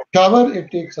 Shower,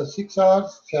 it takes us 6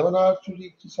 hours, 7 hours to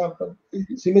reach the sample.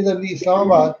 Similarly,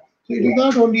 Islamabad. So it is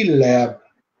not only lab,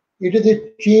 it is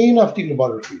a chain of the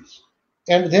laboratories,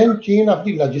 and then chain of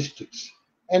the logistics,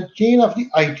 and chain of the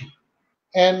IT.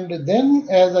 And then,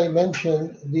 as I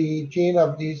mentioned, the chain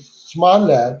of these small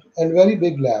labs and very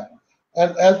big lab.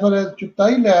 And as far as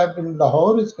Chughtai Lab in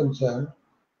Lahore is concerned,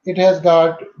 it has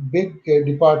got big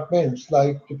departments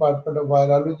like Department of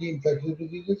Virology, Infectious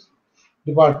Diseases,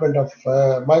 Department of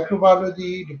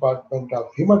Microbiology, Department of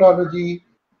Hematology,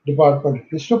 Department of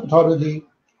Histopathology,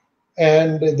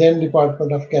 and then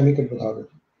Department of Chemical Pathology.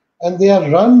 And they are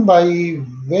run by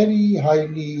very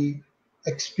highly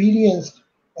experienced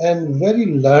and very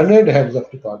learned heads of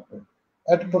department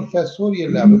at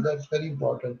professorial level. That's very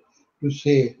important to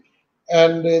say.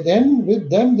 And then with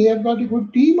them, they have got a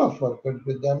good team of workers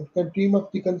with them, a team of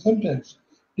the consultants,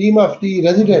 team of the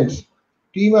residents,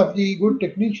 team of the good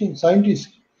technicians,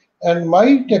 scientists. And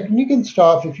my technical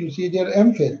staff, if you see, they're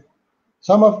MPhil.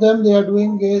 Some of them, they are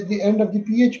doing the end of the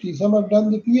PhD. Some have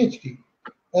done the PhD.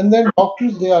 And then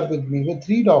doctors, they are with me, with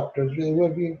three doctors who are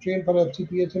being trained for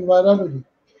FCPS in virology.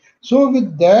 So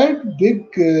with that big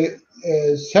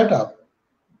setup,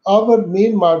 our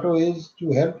main motto is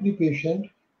to help the patient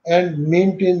and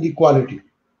maintain the quality.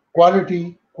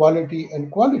 Quality, quality, and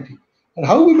quality. And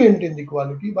how we maintain the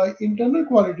quality? By internal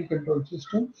quality control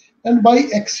system and by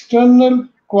external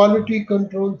quality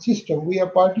control system. We are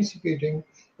participating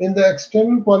in the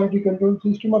external quality control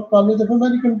system of College of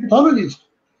American Pathologists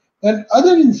and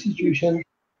other institutions.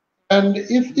 And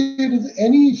if there is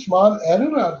any small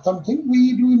error or something,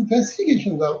 we do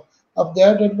investigations of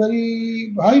that at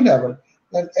very high level.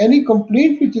 And any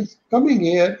complaint which is coming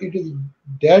here, it is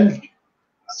dealt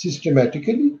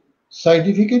systematically,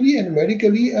 scientifically, and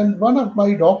medically. And one of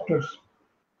my doctors,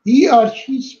 he or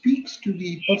she speaks to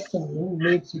the person who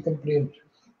makes the complaint.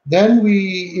 Then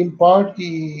we impart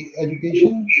the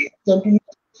education, continuous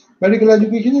medical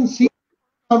education, and see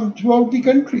them throughout the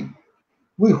country.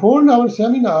 We hold our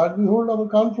seminars, we hold our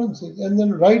conferences, and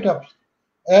then write-ups.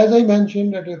 As I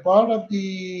mentioned, as a part of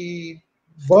the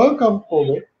work of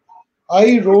COVID,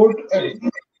 I wrote at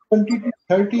least 20 to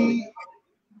 30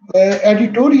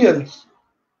 editorials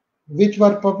which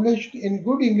were published in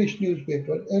good English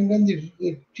newspapers and then the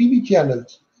TV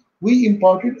channels. We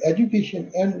imparted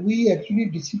education and we actually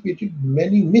dissipated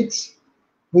many myths.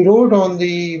 We wrote on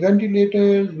the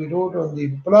ventilators, we wrote on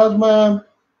the plasma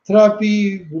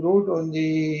therapy, we wrote on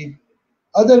the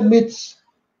other myths,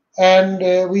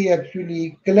 and we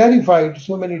actually clarified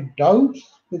so many doubts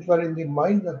which were in the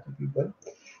minds of the people.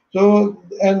 So,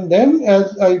 and then,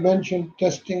 as I mentioned,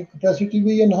 testing capacity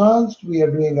we enhanced. We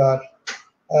are doing our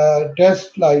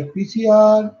tests like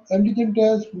PCR, antigen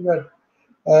tests. We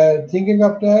are thinking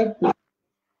of that,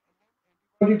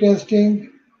 body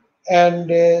testing, and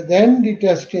then the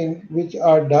testing which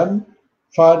are done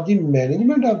for the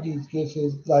management of these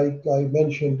cases, like I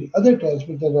mentioned, the other tests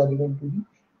which are relevant to the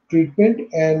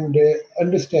treatment and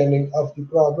understanding of the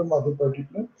problem of a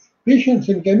particular patients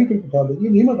in chemical pathology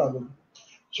and hematology.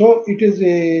 So it is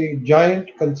a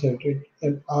giant, concerted,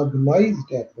 and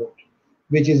organized effort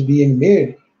which is being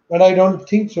made. But I don't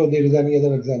think so there is any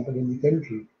other example in the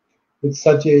country with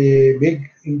such a big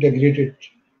integrated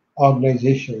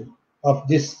organization of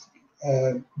this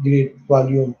great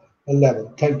volume and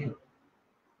level. Thank you.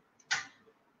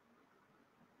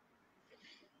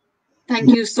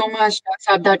 Thank you so much,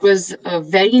 Dr. Saab. That was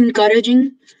very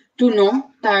encouraging to know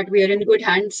that we are in good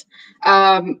hands.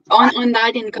 On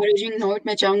that encouraging note,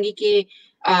 मैं चाहूंगी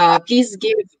कि please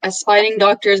give aspiring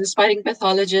doctors, aspiring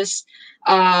pathologists,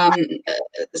 um,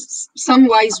 some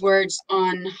wise words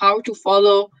on how to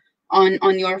follow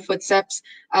on your footsteps.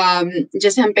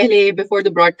 जैसे हम पहले before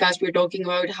the broadcast we were talking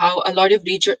about how a lot of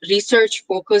research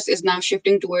focus is now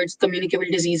shifting towards communicable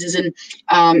diseases and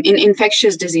in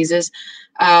infectious diseases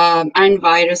and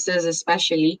viruses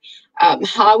especially.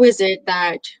 How is it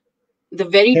that the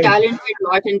very Thank you. talented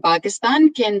lot in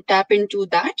Pakistan can tap into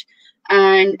that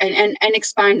and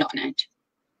expand on it?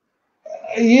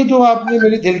 ये तो आपने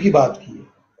मेरे दिल की बात की.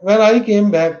 When I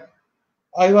came back,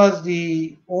 I was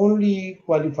the only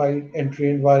qualified and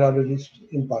trained virologist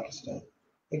in Pakistan.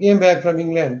 I came back from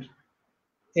England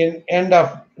in end of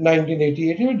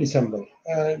 1988 in December.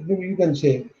 You can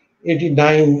say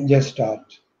 89 just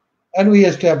start. And we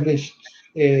established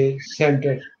a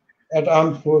center at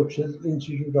Armed Forces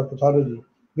Institute of Pathology,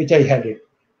 which I headed.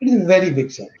 It is a very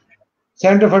big center.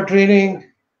 Center for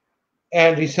training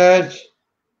and research,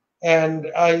 and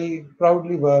I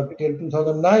proudly worked till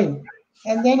 2009.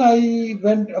 And then I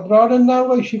went abroad and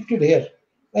now I shifted here.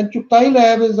 And Chughtai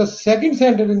Lab is the second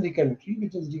center in the country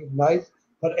which is recognized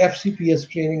for FCPS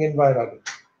training in virology.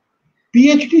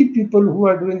 PhD people who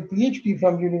are doing PhD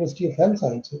from University of Health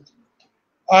Sciences,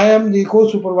 I am the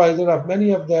co-supervisor of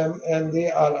many of them, and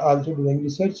they are also doing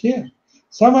research here.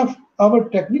 Some of our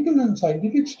technical and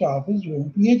scientific staff is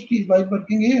doing PhDs while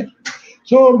working here.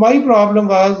 So my problem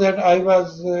was that I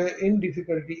was in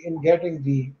difficulty in getting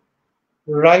the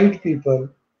right people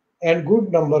and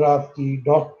good number of the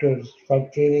doctors for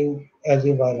training as a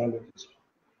virologist.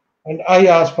 And I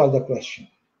asked for the question,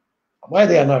 why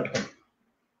they are not coming?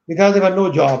 Because there were no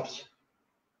jobs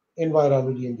in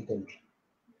virology in the country.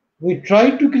 We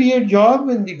tried to create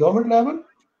jobs in the government level.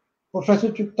 Professor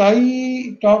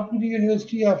Chughtai talked to the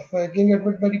University of King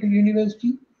Edward Medical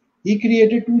University. He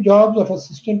created 2 jobs of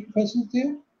assistant professors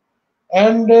there.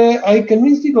 And I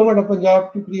convinced the government of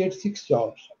Punjab to create 6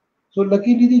 jobs. So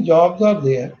luckily the jobs are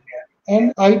there.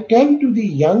 And I tell to the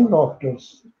young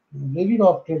doctors, lady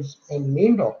doctors and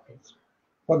male doctors,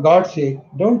 for God's sake,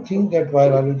 don't think that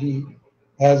virology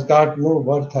has got no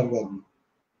worth or value.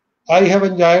 I have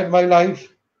enjoyed my life.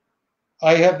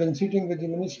 I have been sitting with the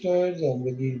ministers and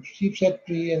with the chief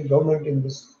secretary and government in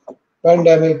this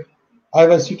pandemic. I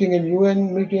was sitting in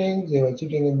UN meetings, I was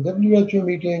sitting in WHO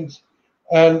meetings,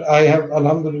 and I have,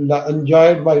 alhamdulillah,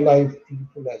 enjoyed my life to the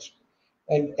fullest.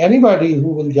 And anybody who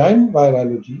will join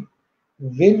virology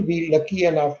will be lucky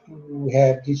enough to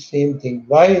have the same thing.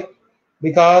 Why?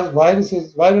 Because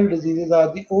viral diseases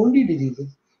are the only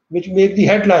diseases which make the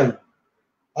headline.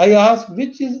 I ask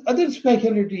which is other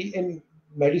specialty in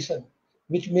medicine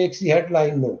which makes the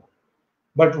headline no.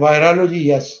 But virology,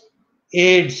 yes.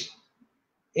 AIDS,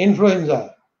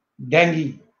 influenza,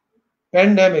 dengue,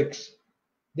 pandemics,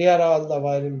 they are all the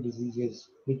viral diseases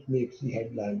which makes the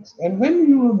headlines. And when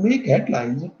you make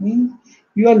headlines, it means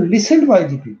you are listened by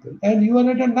the people and you are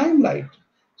at a limelight.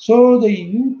 So the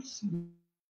youths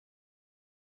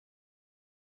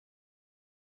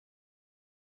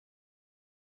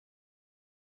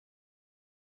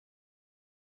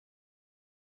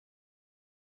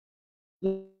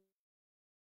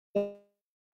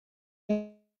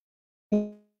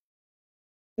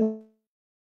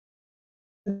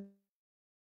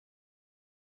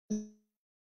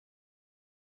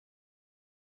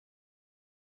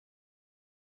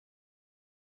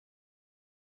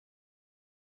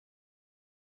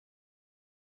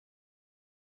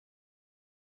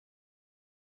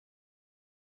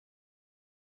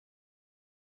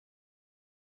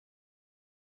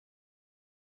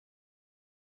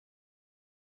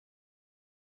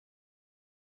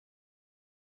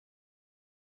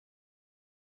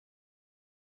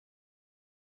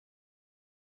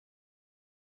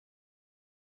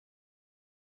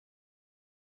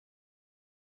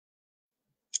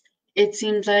It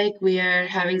seems like we are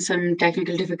having some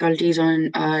technical difficulties on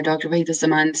Dr. Waheed Uz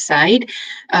Zaman's side.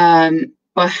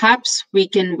 Perhaps we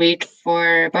can wait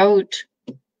for about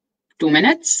 2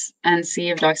 minutes and see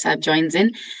if Dr. Saab joins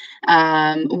in.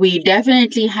 We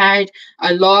definitely had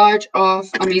a lot of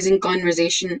amazing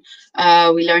conversation.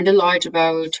 We learned a lot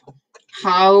about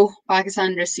how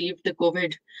Pakistan received the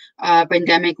COVID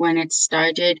pandemic when it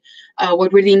started,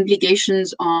 what were the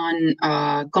implications on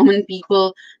common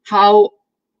people, how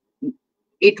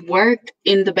it worked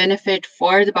in the benefit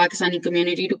for the Pakistani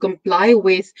community to comply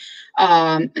with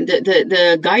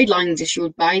the guidelines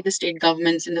issued by the state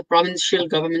governments and the provincial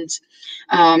governments.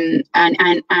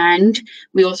 And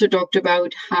we also talked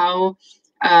about how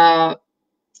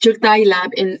Chughtai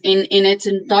Lab in its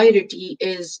entirety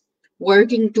is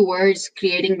working towards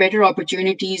creating better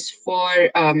opportunities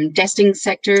for testing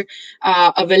sector,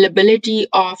 availability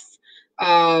of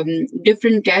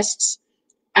different tests,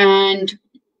 and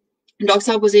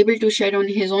Dr. Saab was able to share on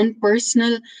his own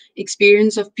personal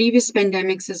experience of previous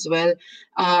pandemics as well.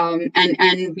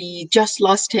 And we just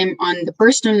lost him on the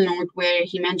personal note where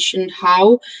he mentioned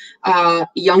how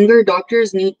younger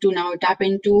doctors need to now tap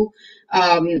into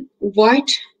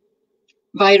what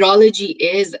virology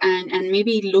is, and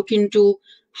maybe look into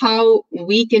how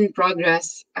we can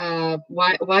progress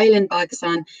while in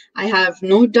Pakistan. I have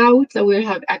no doubt that we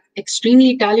have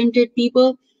extremely talented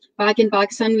people back in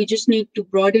Pakistan. We just need to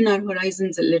broaden our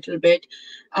horizons a little bit.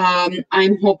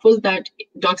 I'm hopeful that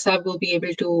Dr. Saab will be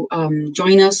able to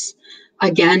join us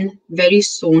again very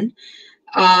soon.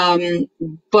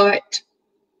 But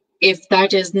if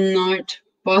that is not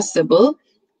possible,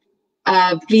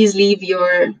 please leave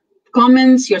your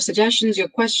comments, your suggestions, your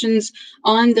questions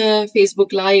on the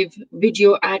Facebook Live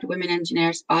video at Women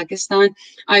Engineers Pakistan.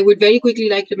 I would very quickly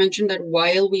like to mention that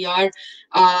while we are,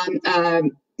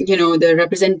 the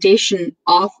representation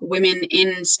of women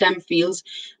in STEM fields,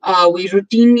 we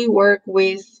routinely work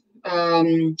with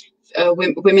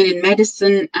women in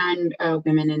medicine and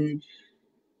women in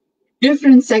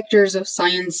different sectors of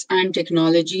science and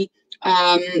technology.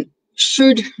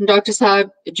 Should Dr.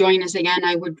 Saab join us again,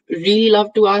 I would really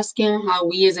love to ask him how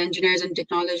we as engineers and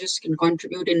technologists can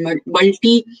contribute in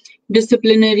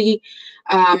multidisciplinary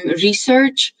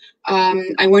research.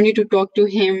 I wanted to talk to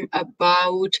him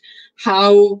about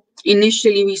how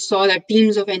initially we saw that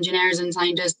teams of engineers and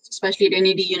scientists, especially at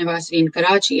NED University in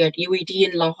Karachi, at UET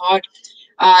in Lahore,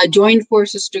 joined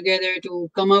forces together to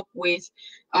come up with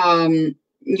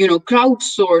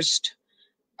crowdsourced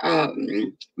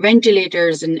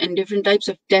ventilators and different types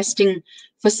of testing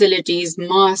facilities,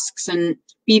 masks and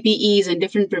PPEs and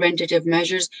different preventative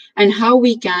measures, and how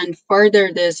we can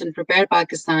further this and prepare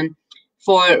Pakistan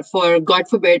for God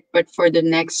forbid, but for the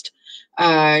next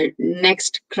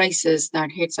crisis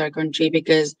that hits our country,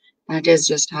 because that is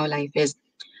just how life is.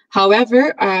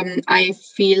 However, I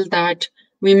feel that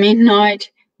we may not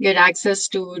get access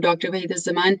to Dr. Waheed Uz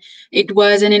Zaman. It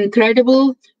was an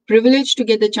incredible privilege to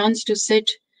get the chance to sit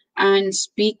and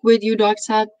speak with you, Dr.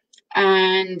 Saab.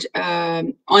 And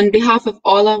on behalf of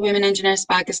all our Women Engineers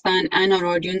Pakistan and our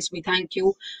audience, we thank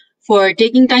you for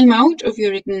taking time out of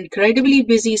your incredibly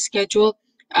busy schedule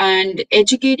and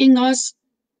educating us,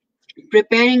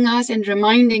 preparing us, and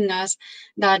reminding us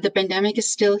that the pandemic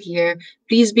is still here.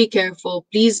 Please be careful.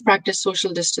 Please practice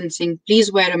social distancing.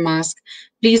 Please wear a mask.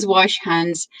 Please wash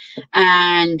hands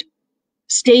and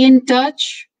stay in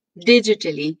touch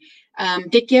digitally.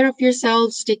 Take care of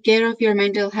yourselves, take care of your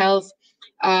mental health,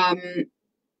 um,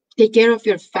 take care of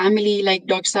your family, like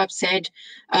Dr. Saab said,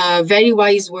 very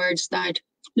wise words that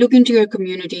look into your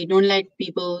community. Don't let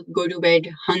people go to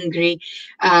bed hungry.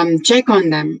 Check on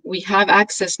them. We have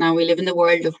access now. We live in the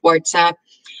world of WhatsApp.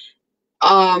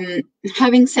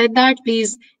 Having said that,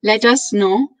 please let us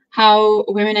know how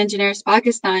Women Engineers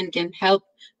Pakistan can help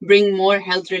bring more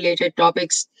health related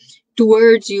topics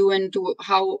towards you, and to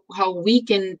how we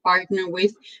can partner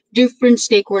with different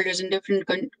stakeholders in different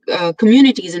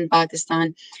communities in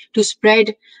Pakistan to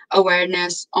spread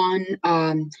awareness on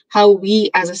how we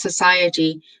as a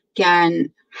society can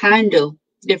handle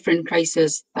different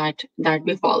crises that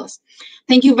befall us.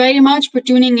 Thank you very much for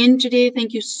tuning in today.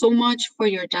 Thank you so much for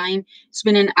your time. It's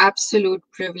been an absolute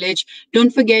privilege. Don't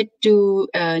forget to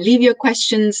leave your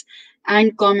questions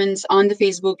and comments on the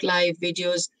Facebook Live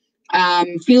videos.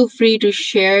 Feel free to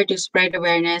share to spread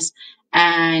awareness,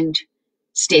 and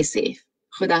stay safe.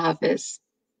 Khuda Hafiz.